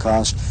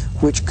holocaust,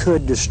 which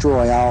could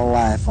destroy all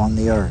life on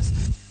the earth.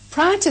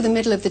 Prior to the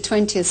middle of the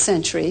 20th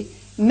century,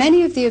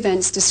 many of the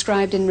events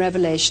described in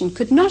Revelation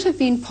could not have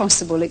been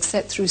possible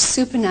except through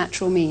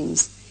supernatural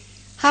means.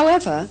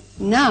 However,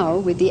 now,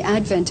 with the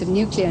advent of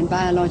nuclear and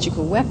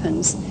biological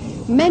weapons,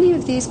 many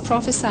of these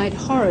prophesied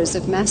horrors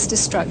of mass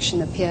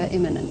destruction appear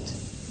imminent.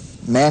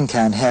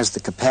 Mankind has the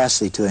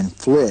capacity to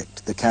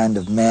inflict the kind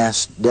of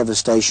mass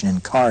devastation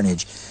and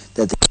carnage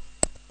that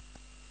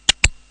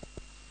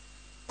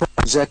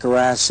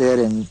Zechariah said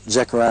in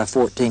Zechariah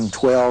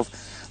 14:12,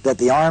 that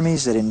the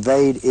armies that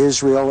invade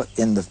Israel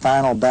in the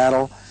final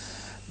battle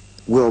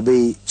will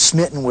be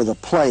smitten with a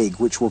plague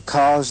which will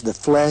cause the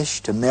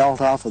flesh to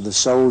melt off of the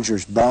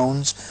soldiers'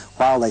 bones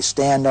while they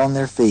stand on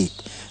their feet,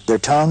 their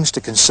tongues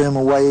to consume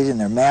away in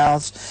their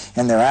mouths,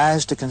 and their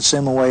eyes to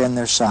consume away in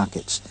their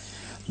sockets.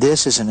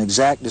 This is an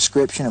exact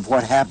description of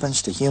what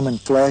happens to human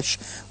flesh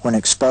when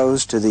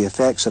exposed to the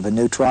effects of a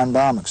neutron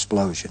bomb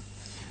explosion.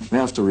 We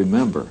have to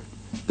remember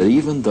that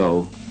even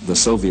though the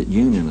Soviet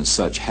Union as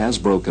such has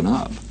broken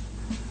up,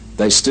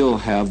 they still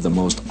have the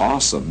most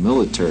awesome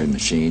military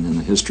machine in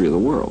the history of the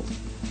world,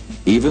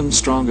 even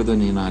stronger than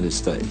the United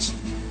States.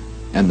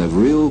 And the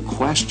real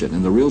question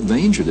and the real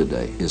danger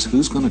today is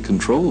who's going to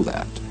control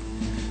that.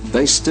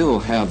 They still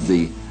have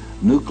the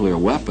nuclear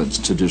weapons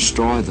to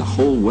destroy the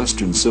whole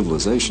Western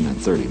civilization in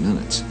 30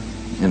 minutes.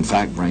 In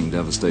fact, bring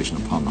devastation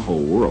upon the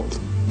whole world.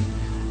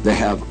 They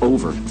have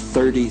over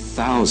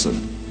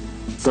 30,000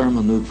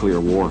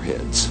 thermonuclear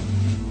warheads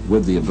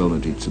with the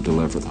ability to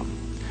deliver them.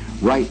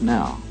 Right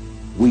now,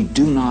 we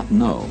do not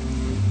know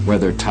where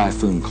their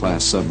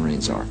Typhoon-class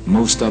submarines are.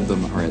 Most of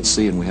them are at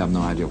sea, and we have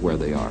no idea where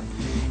they are.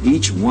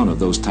 Each one of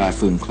those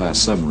Typhoon-class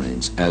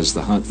submarines, as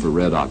the hunt for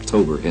Red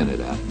October hinted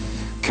at,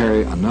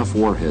 carry enough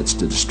warheads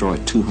to destroy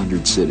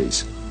 200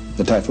 cities.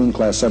 The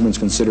Typhoon-class submarine is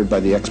considered by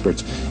the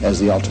experts as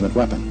the ultimate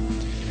weapon.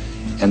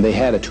 And they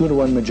had a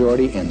 2-to-1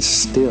 majority and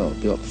still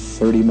built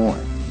 30 more,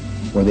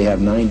 where they have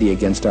 90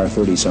 against our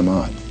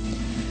 30-some-odd.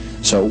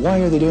 So why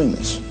are they doing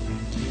this?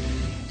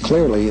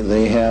 Clearly,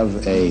 they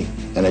have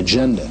an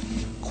agenda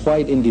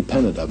quite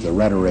independent of the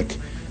rhetoric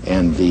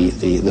and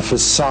the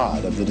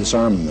facade of the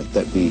disarmament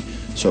that we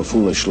so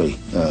foolishly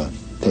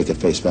take at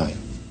face value.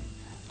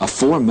 A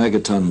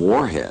 4-megaton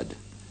warhead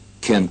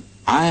can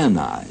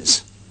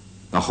ionize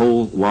the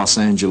whole Los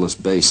Angeles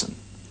basin.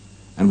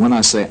 And when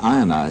I say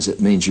ionize,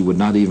 it means you would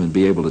not even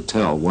be able to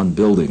tell one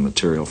building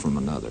material from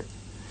another.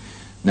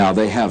 Now,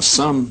 they have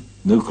some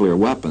nuclear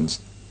weapons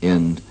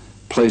in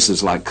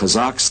places like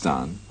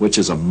Kazakhstan, which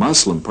is a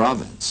Muslim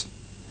province,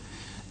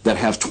 that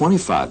have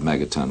 25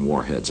 megaton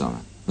warheads on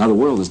it. Now, the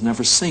world has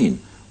never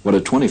seen what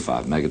a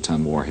 25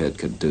 megaton warhead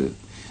could do.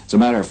 As a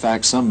matter of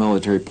fact, some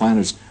military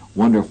planners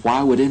wonder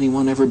why would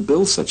anyone ever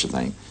build such a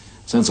thing,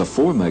 since a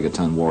 4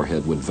 megaton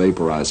warhead would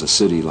vaporize a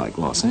city like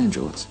Los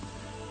Angeles.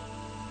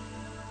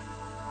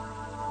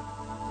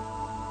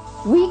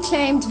 We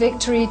claimed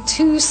victory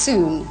too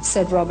soon,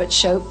 said Robert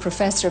Shope,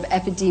 professor of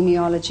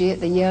epidemiology at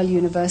the Yale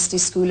University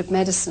School of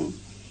Medicine.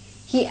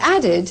 He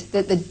added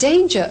that the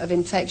danger of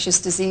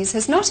infectious disease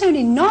has not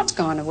only not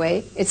gone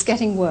away, it's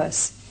getting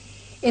worse.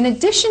 In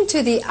addition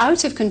to the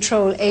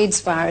out-of-control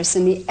AIDS virus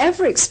and the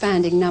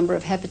ever-expanding number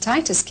of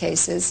hepatitis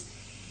cases,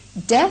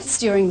 Deaths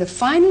during the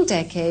final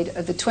decade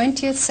of the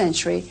 20th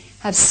century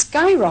have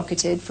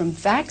skyrocketed from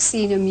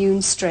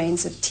vaccine-immune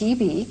strains of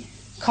TB,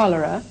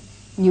 cholera,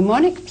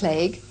 pneumonic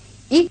plague,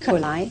 E.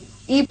 coli,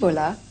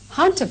 Ebola,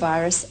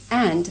 hantavirus,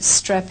 and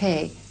strep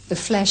A, the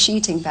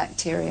flesh-eating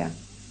bacteria.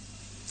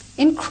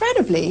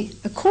 Incredibly,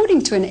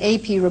 according to an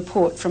AP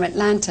report from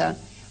Atlanta,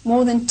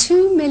 more than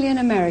 2 million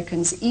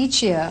Americans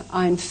each year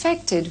are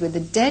infected with the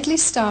deadly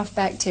staph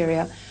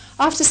bacteria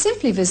after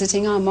simply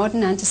visiting our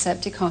modern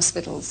antiseptic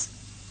hospitals.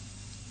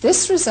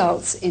 This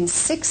results in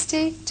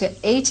 60 to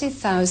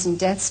 80,000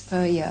 deaths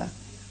per year,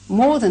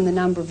 more than the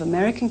number of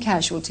American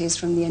casualties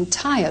from the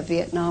entire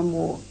Vietnam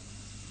War.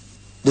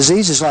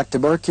 Diseases like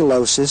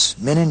tuberculosis,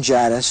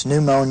 meningitis,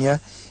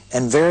 pneumonia,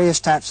 and various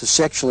types of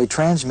sexually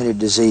transmitted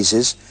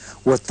diseases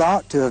were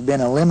thought to have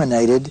been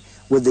eliminated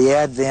with the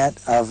advent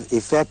of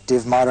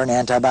effective modern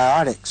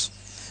antibiotics.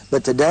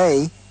 But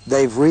today,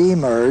 they've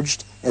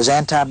re-emerged as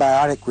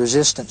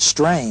antibiotic-resistant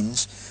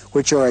strains,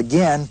 which are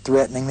again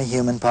threatening the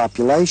human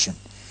population.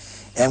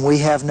 And we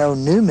have no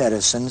new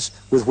medicines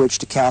with which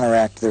to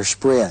counteract their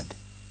spread.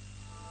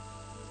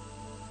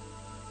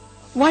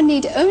 One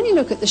need only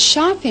look at the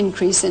sharp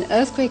increase in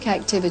earthquake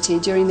activity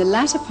during the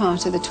latter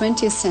part of the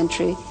 20th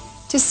century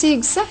to see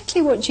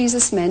exactly what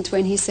Jesus meant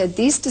when he said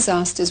these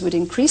disasters would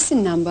increase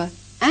in number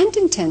and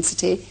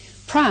intensity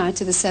prior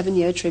to the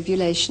 7-year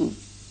tribulation.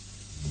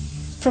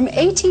 From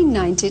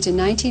 1890 to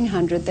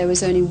 1900, there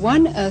was only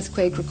one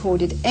earthquake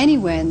recorded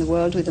anywhere in the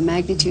world with a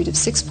magnitude of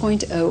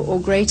 6.0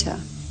 or greater.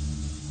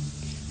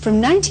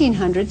 From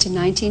 1900 to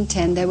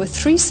 1910, there were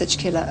 3 such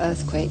killer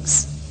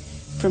earthquakes.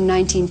 From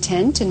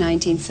 1910 to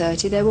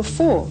 1930, there were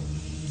 4.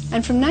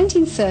 And from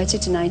 1930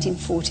 to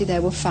 1940,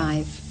 there were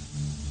 5.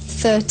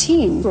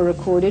 13 were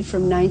recorded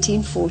from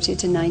 1940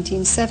 to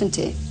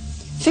 1970.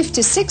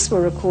 56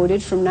 were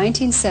recorded from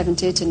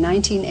 1970 to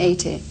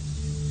 1980.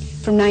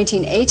 From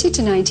 1980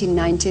 to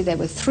 1990, there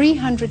were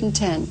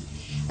 310.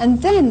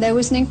 And then there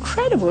was an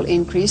incredible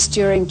increase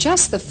during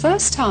just the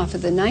first half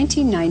of the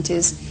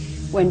 1990s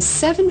when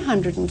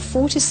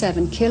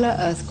 747 killer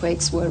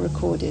earthquakes were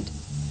recorded.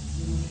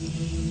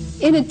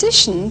 In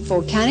addition,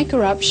 volcanic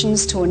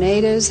eruptions,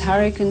 tornadoes,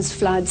 hurricanes,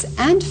 floods,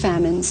 and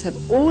famines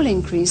have all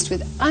increased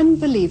with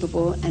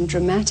unbelievable and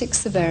dramatic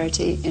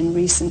severity in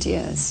recent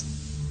years.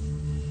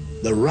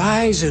 The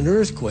rise in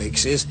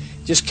earthquakes is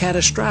just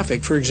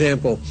catastrophic. For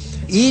example,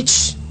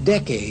 each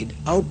decade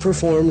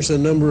outperforms the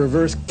number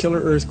of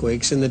killer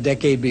earthquakes in the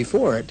decade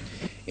before it.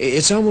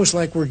 It's almost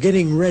like we're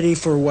getting ready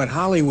for what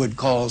Hollywood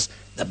calls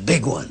the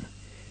big one.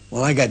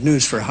 Well, I got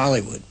news for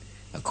Hollywood.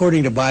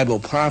 According to Bible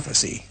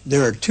prophecy,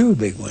 there are 2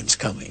 big ones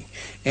coming.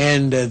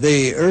 And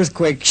the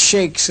earthquake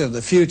shakes of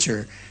the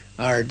future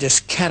are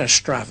just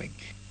catastrophic.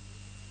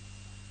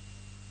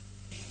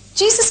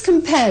 Jesus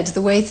compared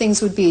the way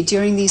things would be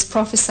during these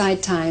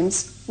prophesied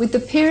times with the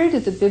period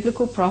of the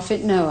biblical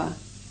prophet Noah.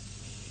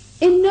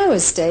 In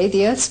Noah's day,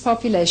 the earth's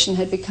population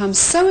had become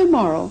so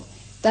immoral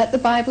that the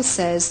Bible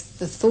says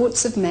the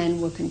thoughts of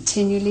men were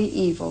continually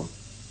evil.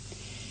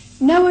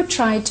 Noah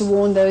tried to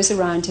warn those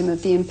around him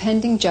of the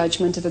impending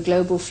judgment of a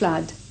global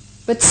flood,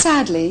 but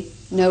sadly,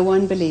 no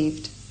one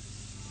believed.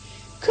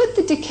 Could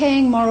the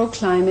decaying moral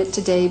climate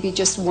today be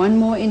just one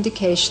more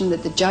indication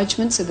that the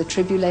judgments of the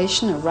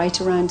tribulation are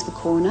right around the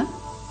corner?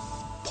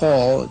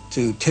 Paul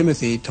to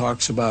Timothy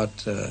talks about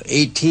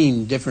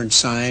 18 different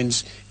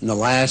signs in the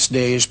last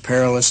days,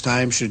 perilous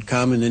times should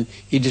come, and then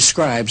he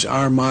describes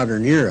our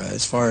modern era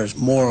as far as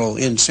moral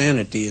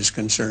insanity is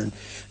concerned,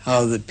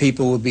 how that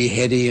people will be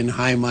heady and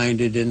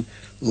high-minded and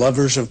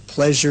lovers of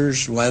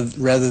pleasures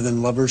rather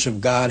than lovers of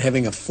God,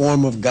 having a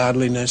form of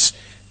godliness,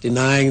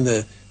 denying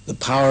the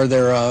power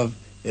thereof,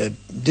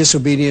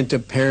 disobedient to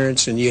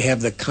parents, and you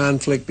have the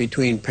conflict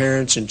between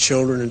parents and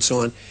children and so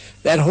on.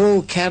 That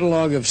whole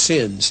catalog of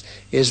sins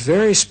is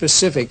very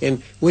specific,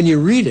 and when you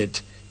read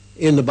it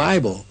in the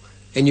Bible,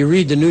 and you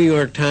read the New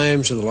York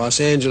Times or the Los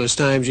Angeles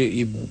Times,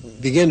 you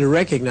begin to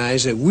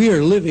recognize that we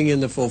are living in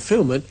the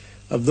fulfillment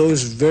of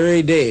those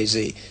very days,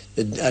 the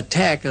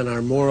attack on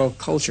our moral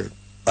culture.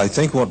 I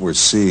think what we're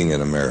seeing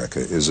in America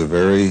is a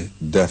very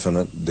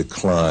definite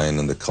decline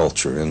in the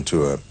culture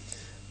into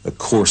a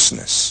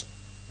coarseness,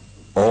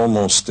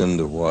 almost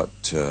into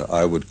what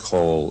I would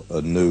call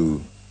a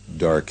new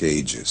dark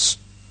ages.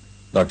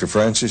 Dr.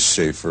 Francis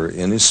Schaeffer,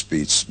 in his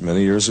speech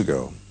many years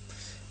ago,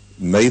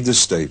 made the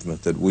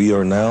statement that we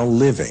are now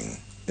living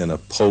in a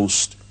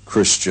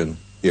post-Christian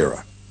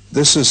era.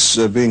 This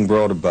is being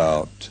brought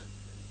about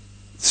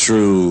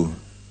through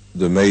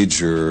the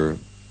major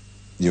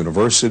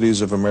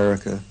universities of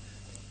America.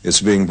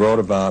 It's being brought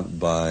about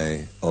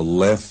by a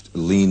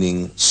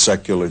left-leaning,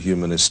 secular,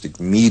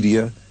 humanistic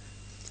media.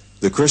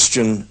 The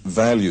Christian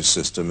value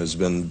system has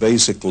been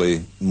basically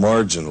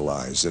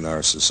marginalized in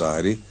our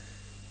society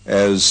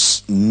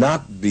as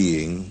not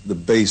being the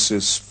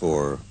basis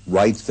for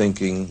right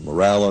thinking,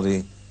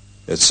 morality,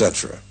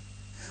 etc.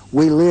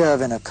 We live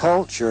in a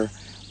culture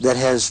that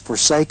has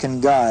forsaken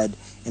God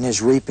and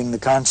is reaping the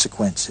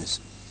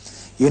consequences.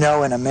 You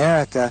know, in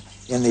America,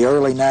 in the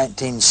early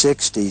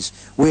 1960s,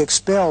 we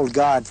expelled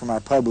God from our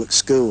public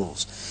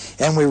schools,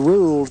 and we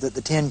ruled that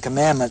the Ten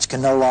Commandments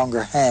can no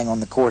longer hang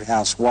on the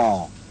courthouse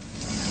wall.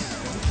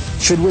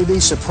 Should we be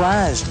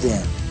surprised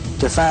then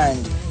to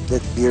find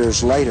that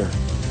years later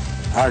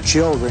our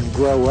children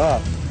grow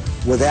up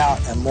without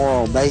a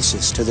moral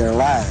basis to their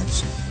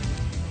lives?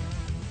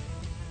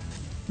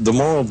 The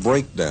moral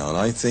breakdown,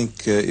 I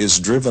think, is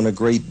driven a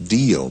great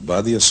deal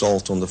by the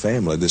assault on the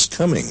family that's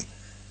coming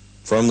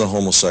from the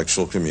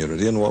homosexual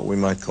community and what we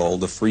might call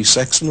the free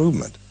sex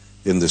movement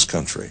in this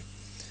country.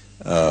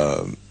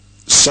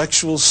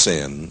 Sexual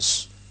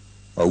sins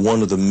are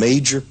one of the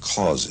major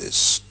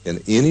causes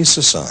in any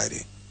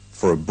society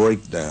for a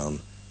breakdown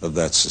of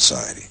that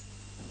society.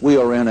 We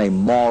are in a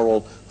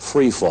moral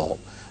freefall,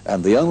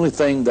 and the only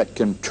thing that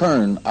can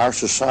turn our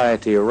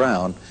society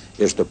around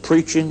is the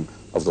preaching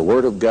of the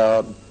Word of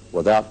God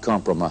without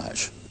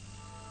compromise.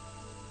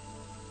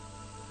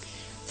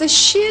 The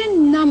sheer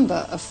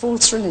number of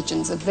false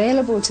religions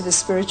available to the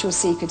spiritual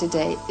seeker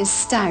today is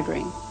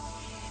staggering.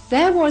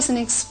 There was an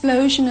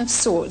explosion of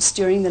sorts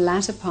during the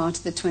latter part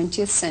of the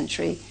 20th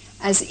century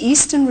as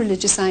Eastern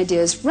religious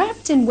ideas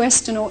wrapped in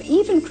Western or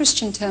even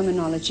Christian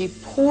terminology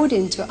poured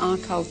into our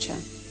culture.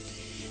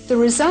 The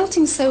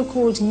resulting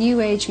so-called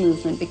New Age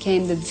movement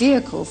became the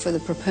vehicle for the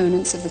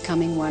proponents of the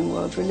coming one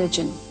world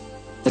religion.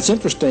 It's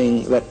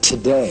interesting that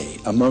today,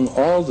 among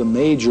all the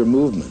major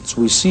movements,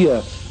 we see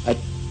a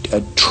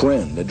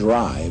trend, a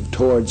drive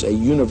towards a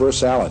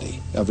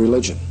universality of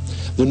religion.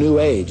 The New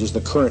Age is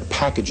the current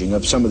packaging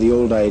of some of the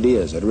old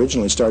ideas that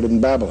originally started in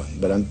Babylon,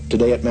 but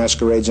today it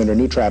masquerades under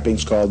new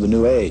trappings called the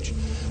New Age.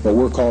 What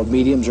we're called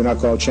mediums are now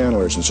called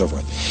channelers and so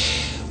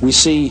forth. We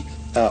see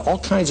all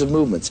kinds of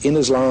movements in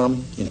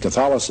Islam, in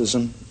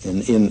Catholicism,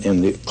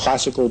 in the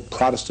classical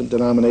Protestant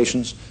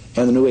denominations,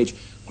 and the New Age,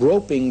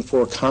 groping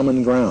for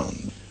common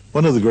ground.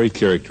 One of the great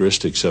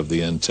characteristics of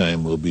the end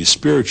time will be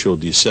spiritual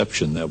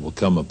deception that will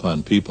come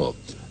upon people.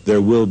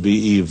 There will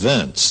be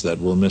events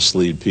that will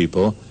mislead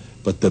people,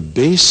 but the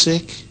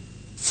basic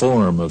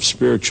form of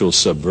spiritual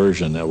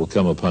subversion that will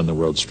come upon the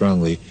world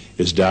strongly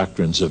is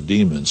doctrines of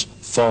demons,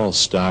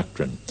 false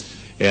doctrine.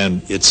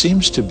 And it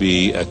seems to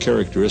be a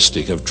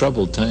characteristic of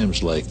troubled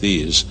times like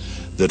these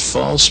that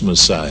false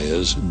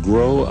messiahs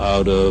grow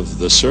out of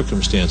the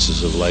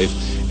circumstances of life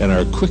and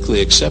are quickly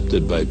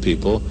accepted by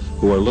people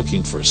who are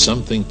looking for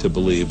something to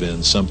believe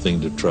in, something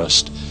to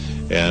trust,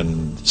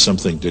 and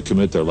something to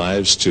commit their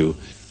lives to.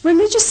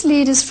 Religious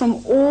leaders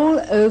from all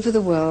over the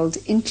world,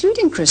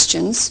 including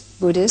Christians,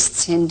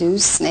 Buddhists,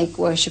 Hindus, snake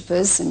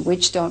worshippers, and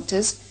witch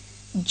doctors,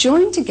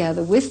 joined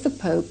together with the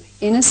Pope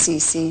in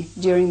Assisi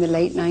during the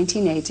late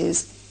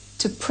 1980s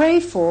to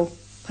pray for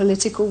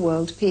political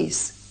world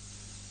peace.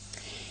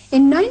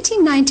 In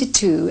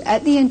 1992,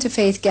 at the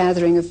Interfaith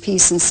Gathering of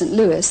Peace in St.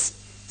 Louis,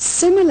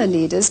 similar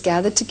leaders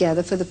gathered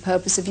together for the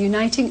purpose of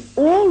uniting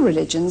all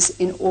religions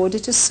in order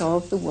to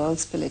solve the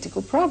world's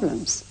political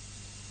problems.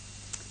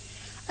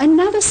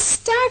 Another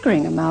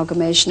staggering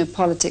amalgamation of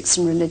politics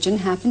and religion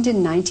happened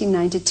in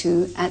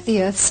 1992 at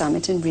the Earth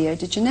Summit in Rio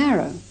de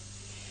Janeiro.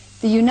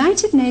 The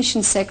United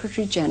Nations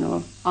Secretary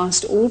General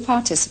asked all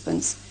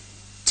participants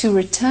to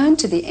return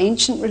to the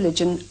ancient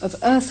religion of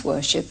earth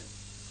worship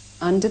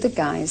under the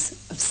guise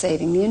of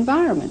saving the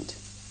environment.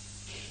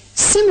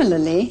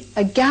 Similarly,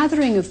 a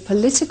gathering of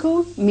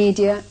political,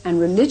 media, and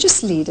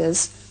religious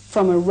leaders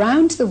from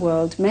around the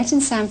world met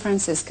in San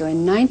Francisco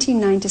in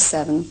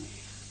 1997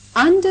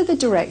 under the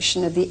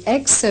direction of the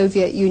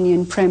ex-Soviet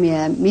Union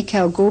Premier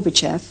Mikhail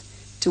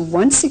Gorbachev to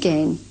once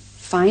again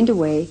find a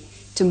way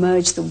to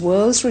merge the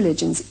world's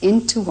religions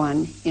into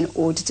one in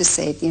order to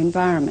save the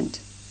environment.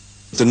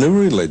 The new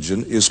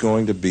religion is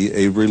going to be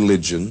a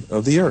religion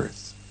of the earth.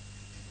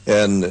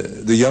 And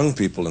the young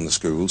people in the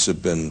schools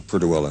have been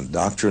pretty well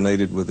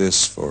indoctrinated with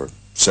this for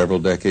several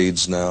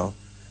decades now.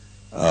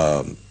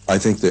 I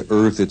think the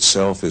earth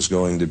itself is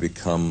going to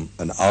become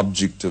an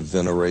object of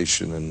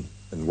veneration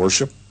and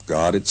worship,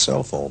 God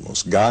itself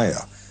almost,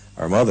 Gaia,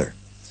 our mother.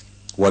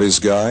 What is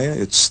Gaia?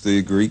 It's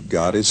the Greek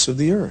goddess of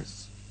the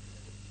earth.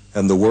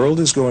 And the world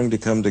is going to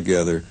come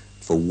together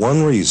for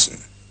one reason,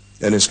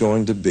 and it's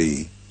going to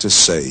be to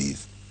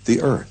save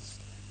the earth,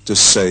 to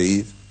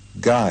save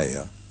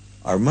Gaia,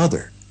 our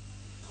mother.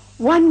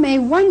 One may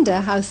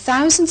wonder how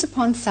thousands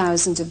upon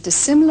thousands of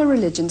dissimilar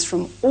religions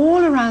from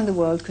all around the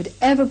world could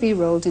ever be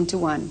rolled into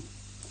one.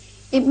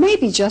 It may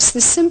be just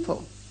this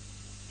simple.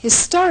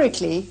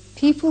 Historically,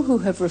 people who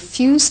have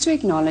refused to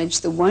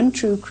acknowledge the one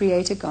true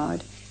Creator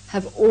God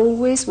have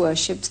always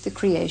worshipped the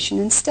creation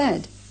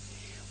instead.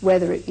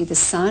 Whether it be the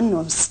sun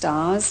or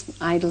stars,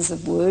 idols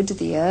of wood,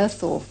 the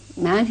earth, or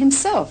man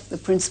himself, the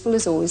principle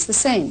is always the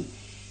same.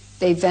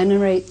 They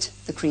venerate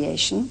the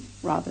creation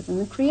rather than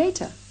the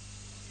Creator.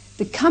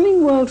 The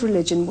coming world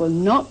religion will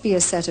not be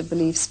a set of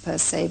beliefs per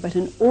se, but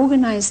an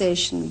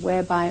organization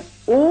whereby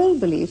all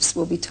beliefs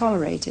will be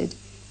tolerated,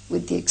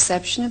 with the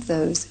exception of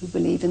those who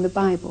believe in the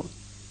Bible.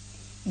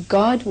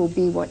 God will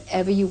be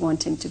whatever you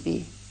want him to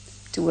be.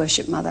 To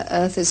worship Mother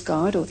Earth as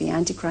God or the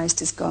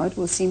Antichrist as God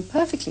will seem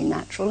perfectly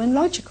natural and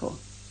logical.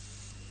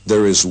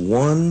 There is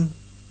one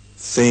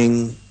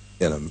thing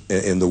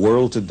in the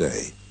world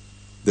today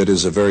that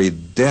is a very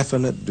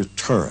definite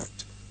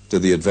deterrent to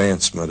the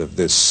advancement of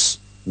this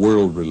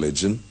world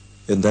religion,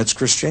 and that's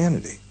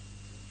Christianity.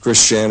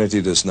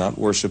 Christianity does not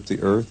worship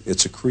the earth,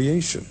 it's a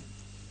creation.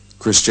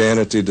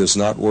 Christianity does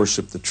not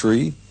worship the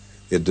tree,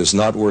 it does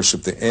not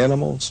worship the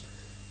animals.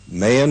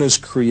 Man is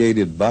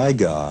created by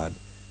God,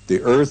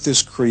 the earth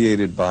is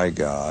created by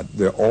God,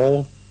 they're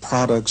all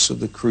products of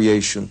the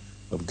creation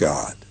of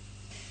God.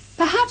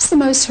 Perhaps the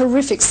most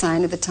horrific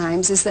sign of the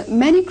times is that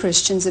many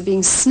Christians are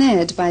being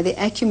snared by the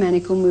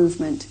ecumenical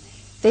movement.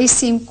 They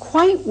seem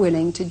quite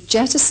willing to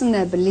jettison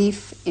their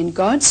belief in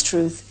God's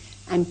truth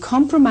and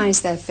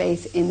compromise their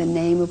faith in the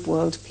name of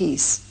world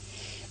peace.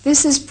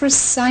 This is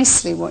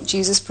precisely what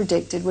Jesus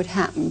predicted would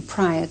happen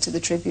prior to the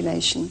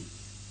tribulation.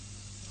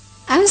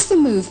 As the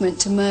movement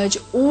to merge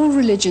all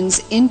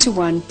religions into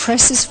one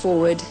presses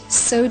forward,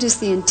 so does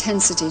the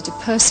intensity to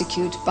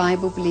persecute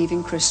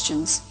Bible-believing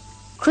Christians.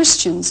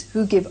 Christians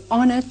who give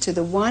honor to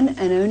the one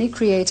and only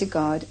Creator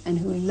God and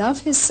who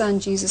love His Son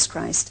Jesus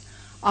Christ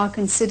are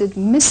considered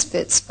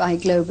misfits by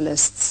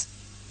globalists.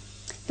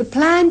 The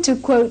plan to,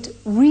 quote,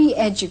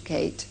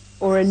 re-educate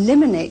or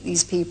eliminate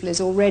these people is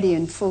already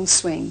in full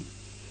swing.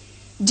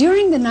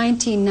 During the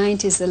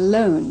 1990s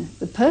alone,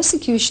 the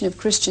persecution of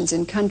Christians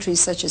in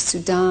countries such as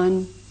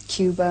Sudan,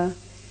 Cuba,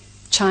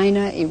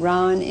 China,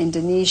 Iran,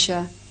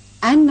 Indonesia,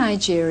 and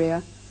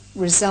Nigeria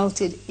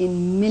resulted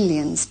in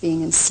millions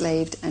being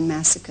enslaved and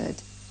massacred.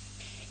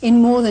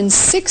 In more than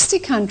 60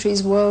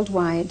 countries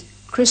worldwide,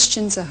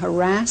 Christians are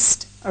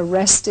harassed,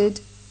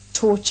 arrested,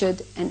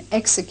 tortured, and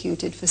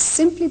executed for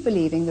simply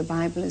believing the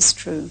Bible is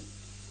true.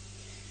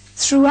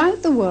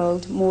 Throughout the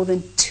world, more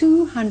than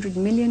 200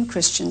 million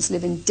Christians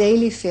live in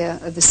daily fear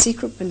of the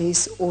secret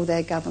police or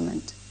their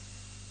government.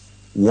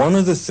 One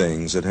of the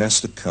things that has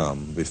to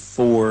come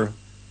before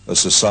a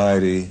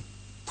society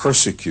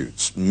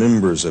persecutes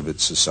members of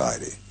its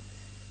society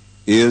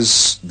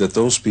is that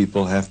those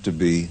people have to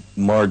be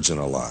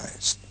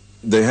marginalized.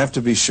 They have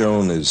to be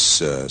shown as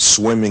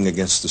swimming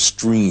against the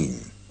stream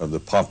of the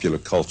popular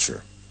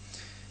culture.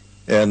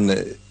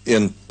 And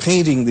in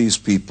painting these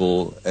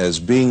people as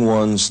being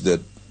ones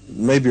that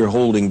maybe are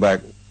holding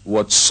back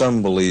what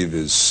some believe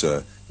is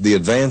the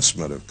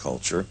advancement of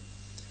culture,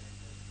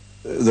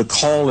 the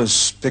call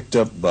is picked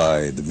up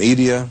by the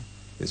media,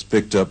 it's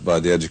picked up by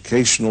the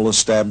educational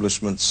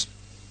establishments,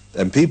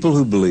 and people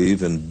who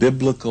believe in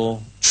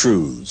biblical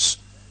truths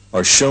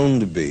are shown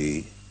to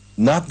be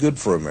not good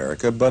for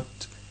America, but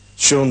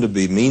shown to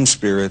be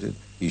mean-spirited.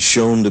 He's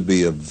shown to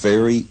be a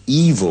very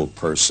evil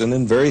person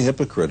and very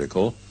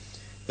hypocritical,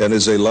 and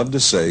as they love to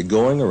say,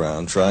 going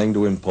around trying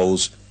to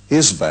impose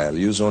his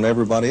values on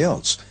everybody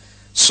else.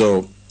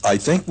 So I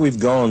think we've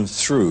gone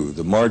through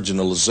the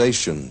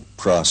marginalization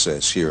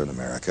process here in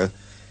America,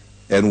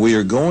 and we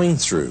are going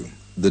through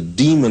the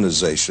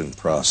demonization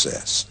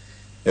process.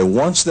 And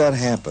once that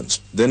happens,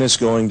 then it's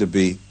going to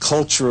be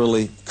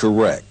culturally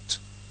correct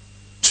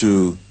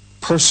to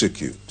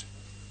persecute.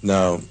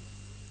 Now,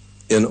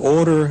 in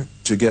order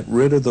to get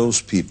rid of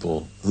those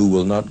people who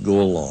will not go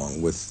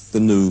along with the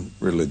new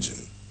religion,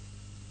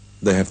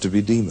 they have to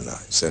be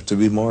demonized, they have to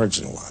be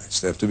marginalized,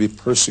 they have to be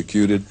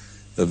persecuted.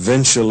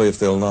 Eventually, if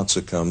they'll not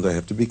succumb, they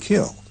have to be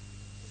killed.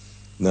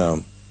 Now,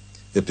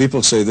 if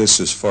people say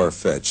this is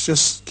far-fetched,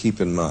 just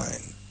keep in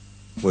mind,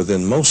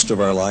 within most of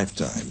our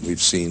lifetime,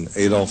 we've seen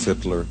Adolf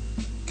Hitler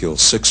kill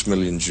 6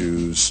 million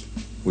Jews.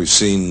 We've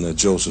seen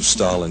Joseph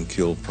Stalin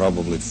kill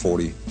probably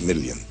 40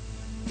 million.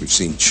 We've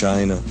seen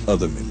China,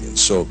 other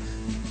millions. So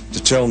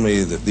to tell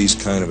me that these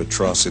kind of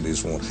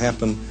atrocities won't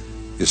happen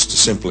is to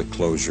simply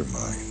close your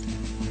mind.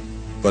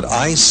 But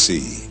I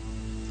see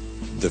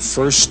the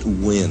first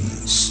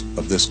winds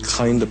of this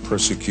kind of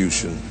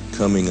persecution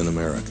coming in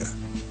America.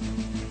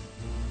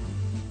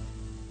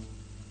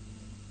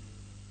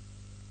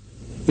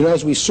 You know,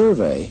 as we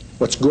survey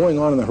what's going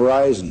on the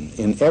horizon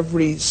in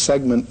every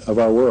segment of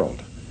our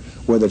world,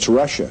 whether it's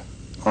Russia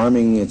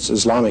arming its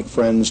Islamic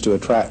friends to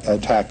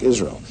attack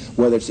Israel,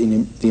 whether it's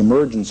in the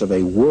emergence of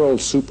a world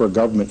super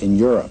government in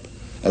Europe,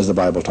 as the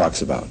Bible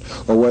talks about,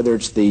 or whether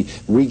it's the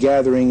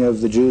regathering of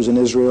the Jews in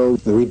Israel,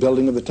 the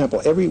rebuilding of the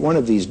temple, every one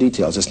of these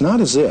details, it's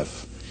not as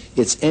if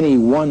it's any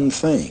one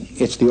thing.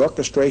 It's the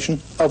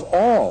orchestration of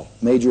all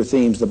major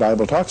themes the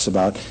Bible talks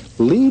about,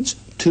 leads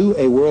to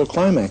a world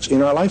climax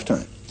in our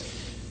lifetime.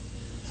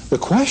 The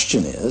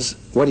question is,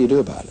 what do you do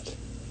about it?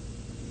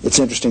 It's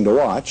interesting to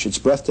watch. It's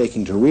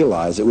breathtaking to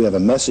realize that we have a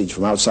message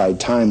from outside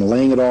time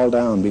laying it all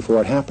down before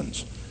it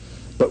happens.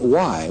 But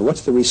why?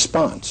 What's the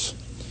response?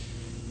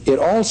 It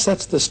all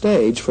sets the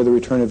stage for the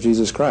return of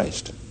Jesus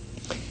Christ.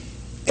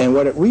 And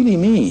what it really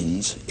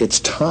means, it's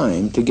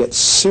time to get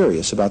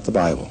serious about the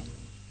Bible.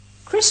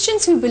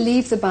 Christians who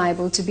believe the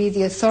Bible to be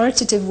the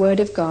authoritative Word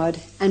of God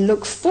and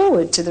look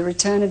forward to the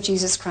return of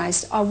Jesus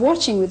Christ are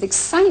watching with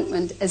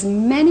excitement as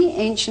many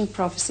ancient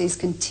prophecies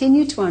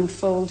continue to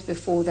unfold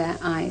before their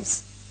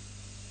eyes.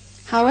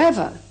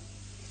 However,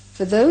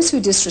 for those who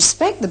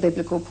disrespect the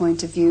biblical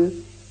point of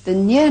view, The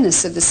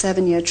nearness of the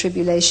 7-year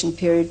tribulation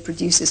period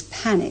produces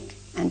panic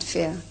and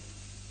fear.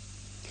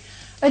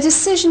 A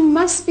decision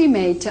must be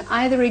made to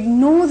either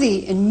ignore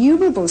the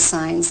innumerable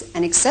signs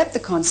and accept the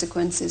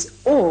consequences,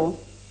 or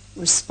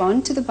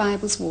respond to the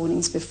Bible's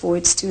warnings before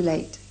it's too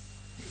late.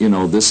 You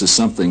know, this is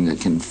something that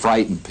can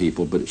frighten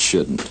people, but it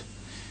shouldn't.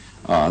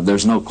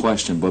 There's no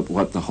question but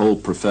what the whole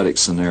prophetic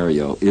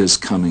scenario is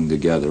coming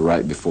together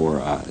right before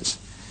our eyes.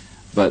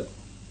 But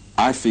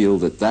I feel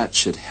that that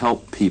should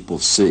help people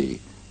see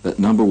that,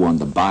 number one,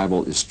 the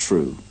Bible is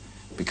true,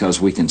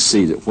 because we can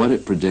see that what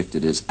it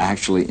predicted is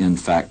actually, in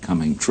fact,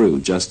 coming true,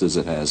 just as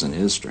it has in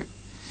history.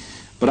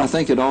 But I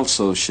think it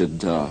also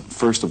should,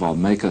 first of all,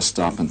 make us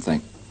stop and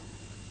think,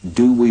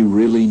 do we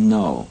really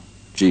know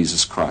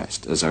Jesus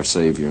Christ as our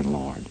Savior and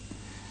Lord?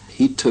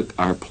 He took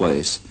our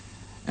place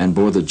and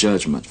bore the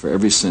judgment for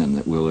every sin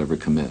that we'll ever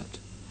commit.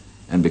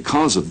 And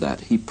because of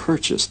that, he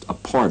purchased a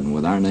pardon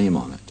with our name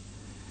on it.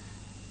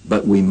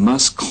 But we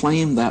must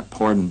claim that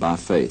pardon by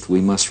faith.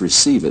 We must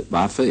receive it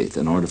by faith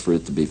in order for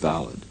it to be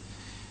valid.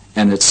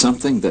 And it's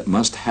something that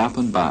must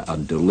happen by a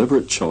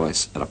deliberate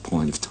choice at a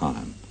point of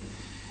time.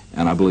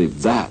 And I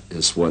believe that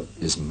is what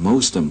is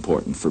most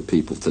important for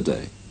people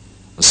today,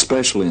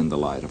 especially in the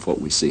light of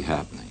what we see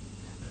happening.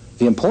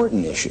 The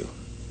important issue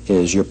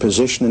is your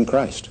position in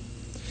Christ,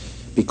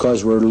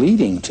 because we're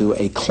leading to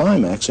a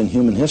climax in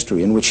human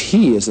history in which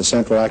he is the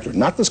central actor.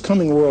 Not this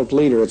coming world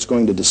leader that's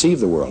going to deceive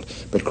the world,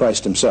 but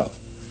Christ himself.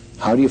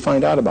 How do you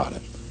find out about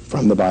it?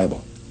 From the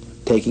Bible,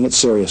 taking it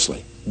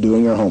seriously,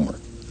 doing your homework.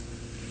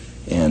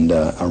 And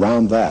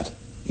around that,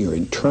 your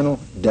eternal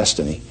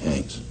destiny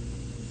hangs.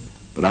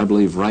 But I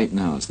believe right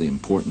now is the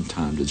important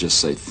time to just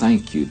say,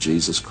 thank you,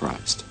 Jesus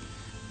Christ,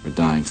 for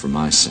dying for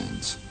my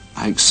sins.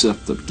 I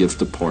accept the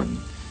gift of pardon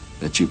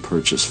that you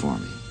purchased for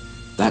me.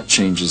 That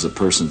changes a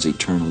person's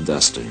eternal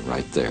destiny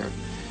right there.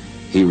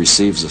 He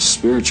receives a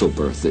spiritual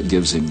birth that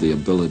gives him the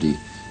ability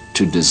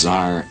to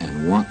desire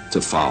and want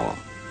to follow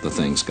the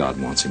things God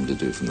wants him to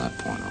do from that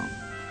point on.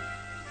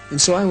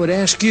 And so I would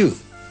ask you,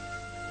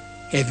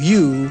 have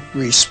you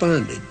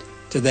responded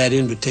to that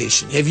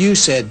invitation? Have you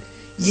said,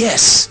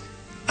 yes,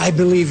 I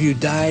believe you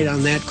died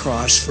on that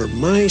cross for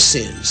my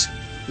sins.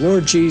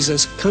 Lord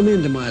Jesus, come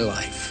into my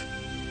life.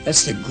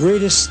 That's the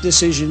greatest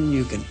decision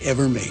you can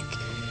ever make.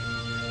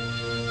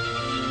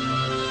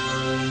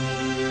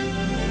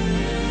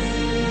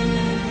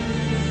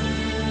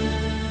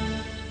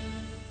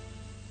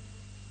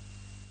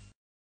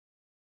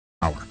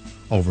 Power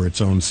over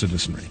its own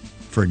citizenry.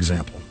 For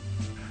example,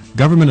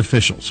 government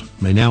officials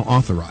may now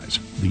authorize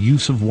the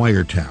use of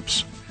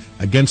wiretaps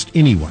against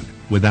anyone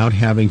without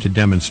having to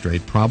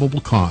demonstrate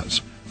probable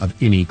cause of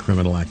any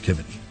criminal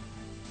activity.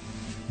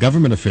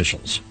 Government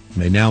officials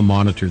may now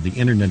monitor the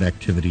internet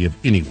activity of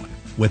anyone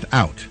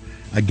without,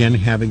 again,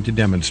 having to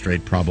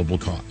demonstrate probable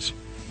cause.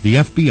 The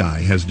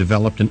FBI has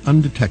developed an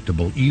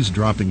undetectable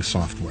eavesdropping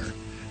software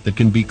that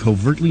can be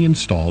covertly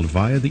installed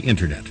via the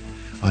internet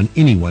on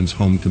anyone's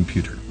home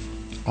computer.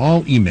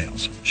 All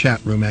emails, chat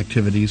room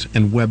activities,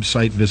 and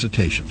website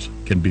visitations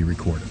can be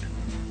recorded.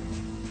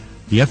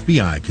 The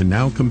FBI can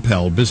now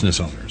compel business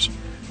owners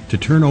to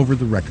turn over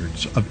the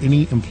records of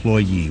any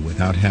employee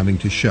without having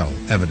to show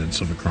evidence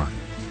of a crime.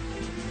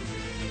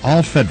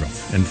 All federal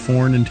and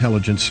foreign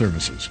intelligence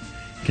services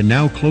can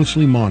now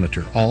closely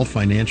monitor all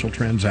financial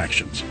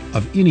transactions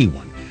of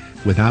anyone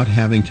without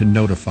having to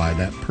notify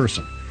that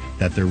person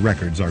that their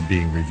records are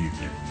being reviewed.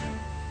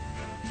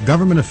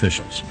 Government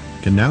officials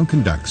can now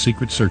conduct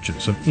secret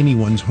searches of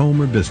anyone's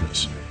home or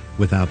business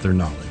without their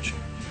knowledge,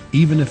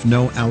 even if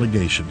no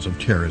allegations of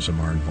terrorism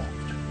are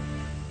involved.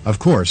 Of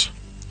course,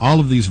 all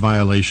of these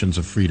violations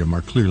of freedom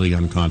are clearly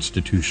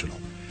unconstitutional,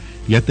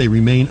 yet they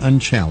remain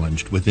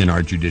unchallenged within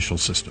our judicial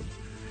system.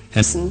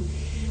 And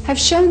have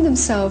shown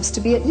themselves to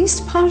be at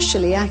least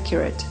partially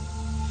accurate,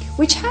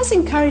 which has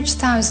encouraged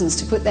thousands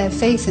to put their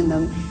faith in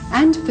them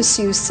and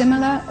pursue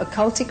similar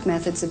occultic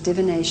methods of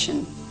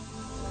divination.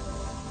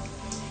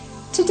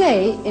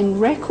 Today, in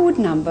record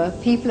number,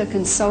 people are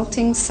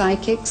consulting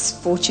psychics,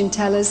 fortune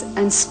tellers,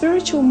 and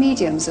spiritual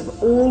mediums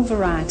of all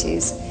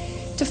varieties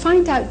to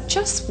find out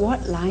just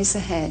what lies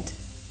ahead.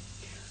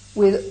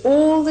 With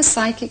all the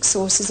psychic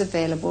sources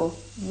available,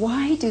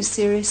 why do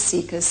serious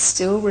seekers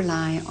still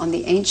rely on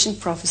the ancient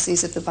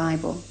prophecies of the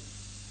Bible?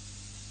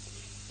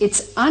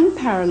 Its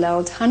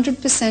unparalleled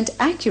 100%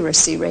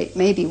 accuracy rate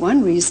may be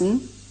one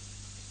reason.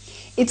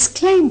 Its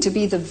claim to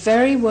be the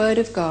very Word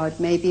of God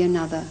may be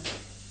another.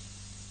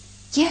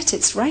 Yet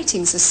its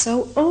writings are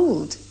so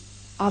old.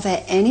 Are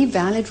there any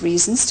valid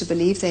reasons to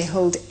believe they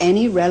hold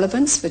any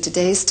relevance for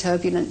today's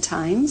turbulent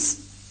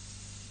times?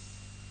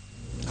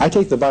 I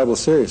take the Bible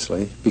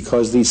seriously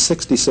because these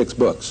 66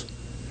 books,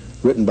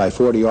 written by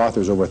 40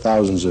 authors over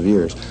thousands of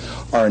years,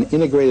 are an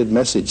integrated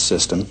message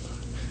system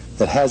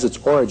that has its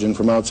origin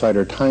from outside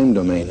our time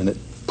domain, and it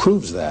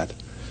proves that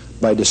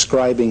by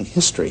describing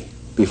history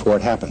before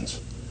it happens.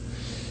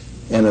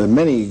 And there are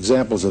many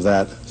examples of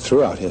that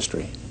throughout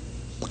history.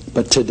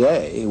 But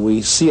today,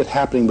 we see it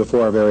happening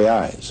before our very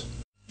eyes.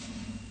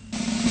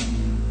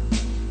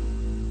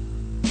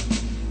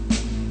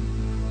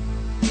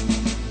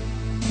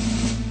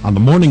 On the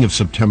morning of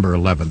September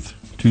 11th,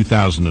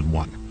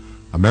 2001,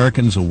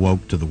 Americans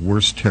awoke to the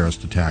worst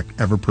terrorist attack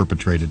ever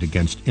perpetrated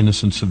against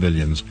innocent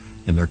civilians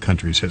in their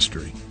country's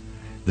history.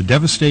 The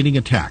devastating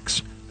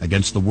attacks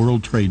against the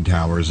World Trade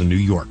Towers in New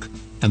York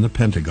and the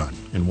Pentagon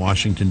in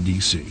Washington,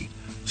 D.C.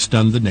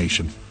 stunned the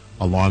nation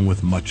along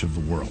with much of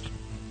the world.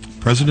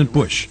 President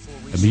Bush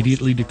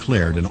immediately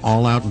declared an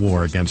all-out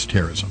war against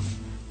terrorism.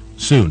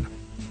 Soon,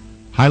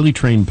 highly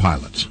trained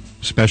pilots,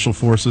 special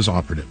forces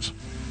operatives,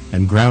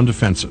 and ground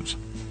offensives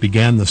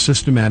began the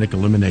systematic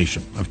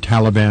elimination of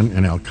Taliban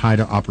and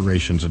al-Qaeda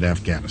operations in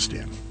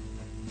Afghanistan.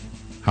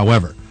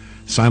 However,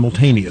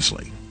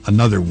 simultaneously,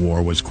 another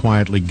war was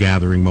quietly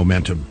gathering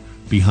momentum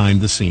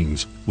behind the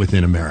scenes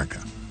within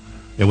America.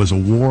 It was a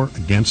war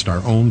against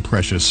our own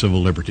precious civil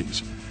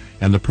liberties,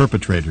 and the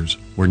perpetrators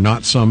were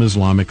not some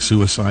Islamic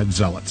suicide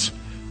zealots,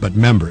 but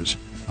members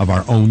of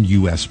our own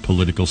U.S.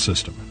 political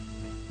system.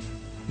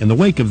 In the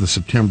wake of the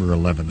September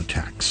 11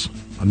 attacks,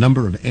 a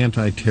number of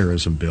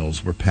anti-terrorism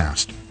bills were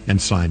passed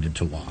and signed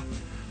into law.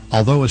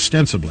 Although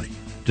ostensibly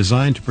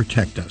designed to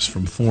protect us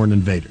from foreign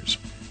invaders,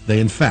 they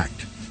in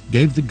fact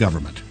gave the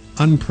government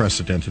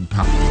unprecedented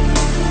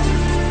power.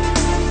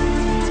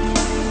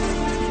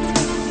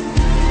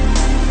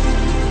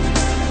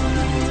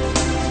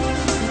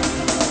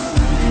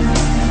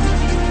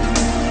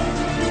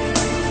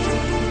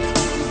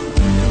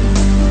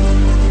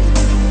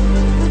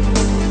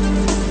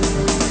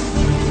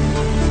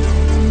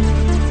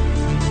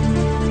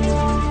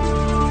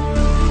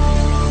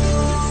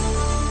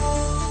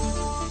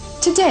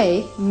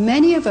 Today,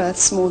 many of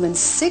Earth's more than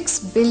 6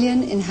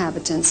 billion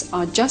inhabitants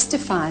are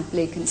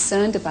justifiably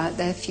concerned about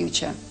their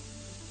future.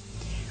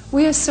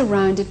 We are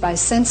surrounded by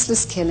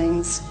senseless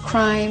killings,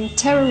 crime,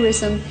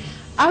 terrorism,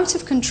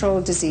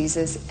 out-of-control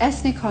diseases,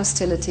 ethnic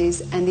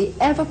hostilities, and the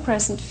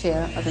ever-present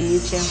fear of a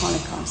nuclear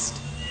holocaust.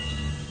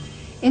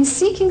 In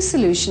seeking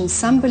solutions,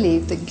 some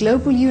believe that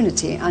global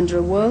unity under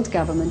a world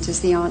government is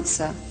the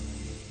answer,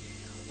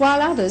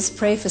 while others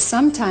pray for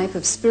some type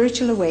of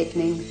spiritual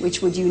awakening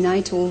which would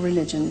unite all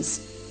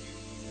religions.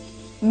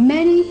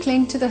 Many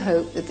cling to the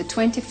hope that the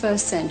 21st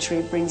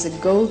century brings a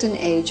golden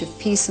age of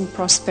peace and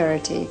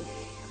prosperity,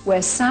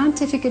 where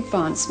scientific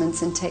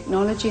advancements in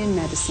technology and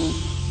medicine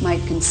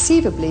might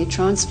conceivably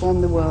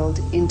transform the world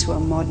into a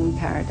modern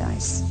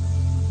paradise.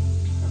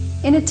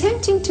 In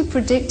attempting to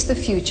predict the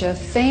future,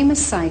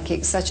 famous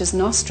psychics such as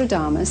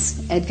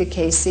Nostradamus, Edgar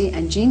Cayce,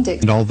 and Jean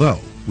Dictatura. And although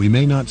we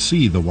may not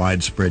see the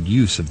widespread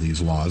use of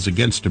these laws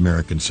against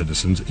American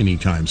citizens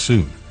anytime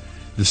soon,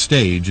 the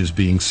stage is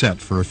being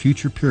set for a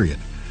future period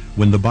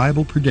when the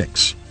Bible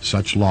predicts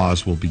such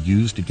laws will be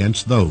used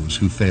against those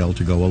who fail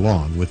to go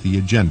along with the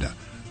agenda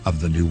of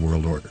the New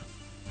World Order.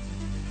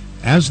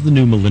 As the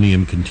new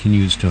millennium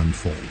continues to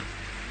unfold,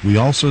 we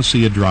also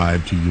see a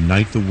drive to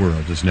unite the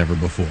world as never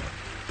before,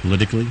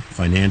 politically,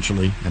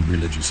 financially, and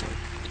religiously.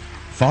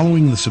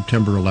 Following the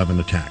September 11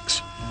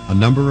 attacks, a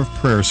number of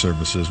prayer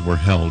services were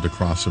held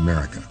across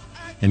America,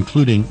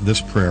 including this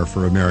Prayer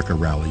for America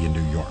rally in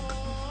New York.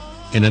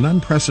 In an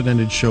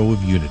unprecedented show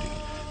of unity,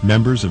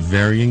 members of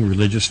varying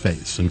religious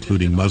faiths,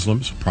 including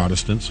Muslims,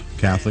 Protestants,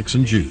 Catholics,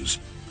 and Jews,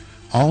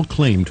 all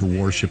claim to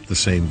worship the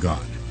same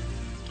God.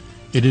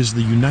 It is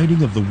the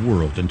uniting of the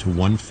world into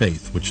one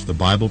faith which the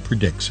Bible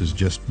predicts is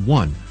just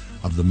one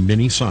of the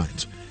many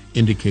signs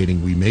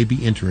indicating we may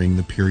be entering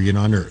the period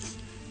on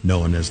earth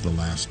known as the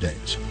last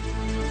days.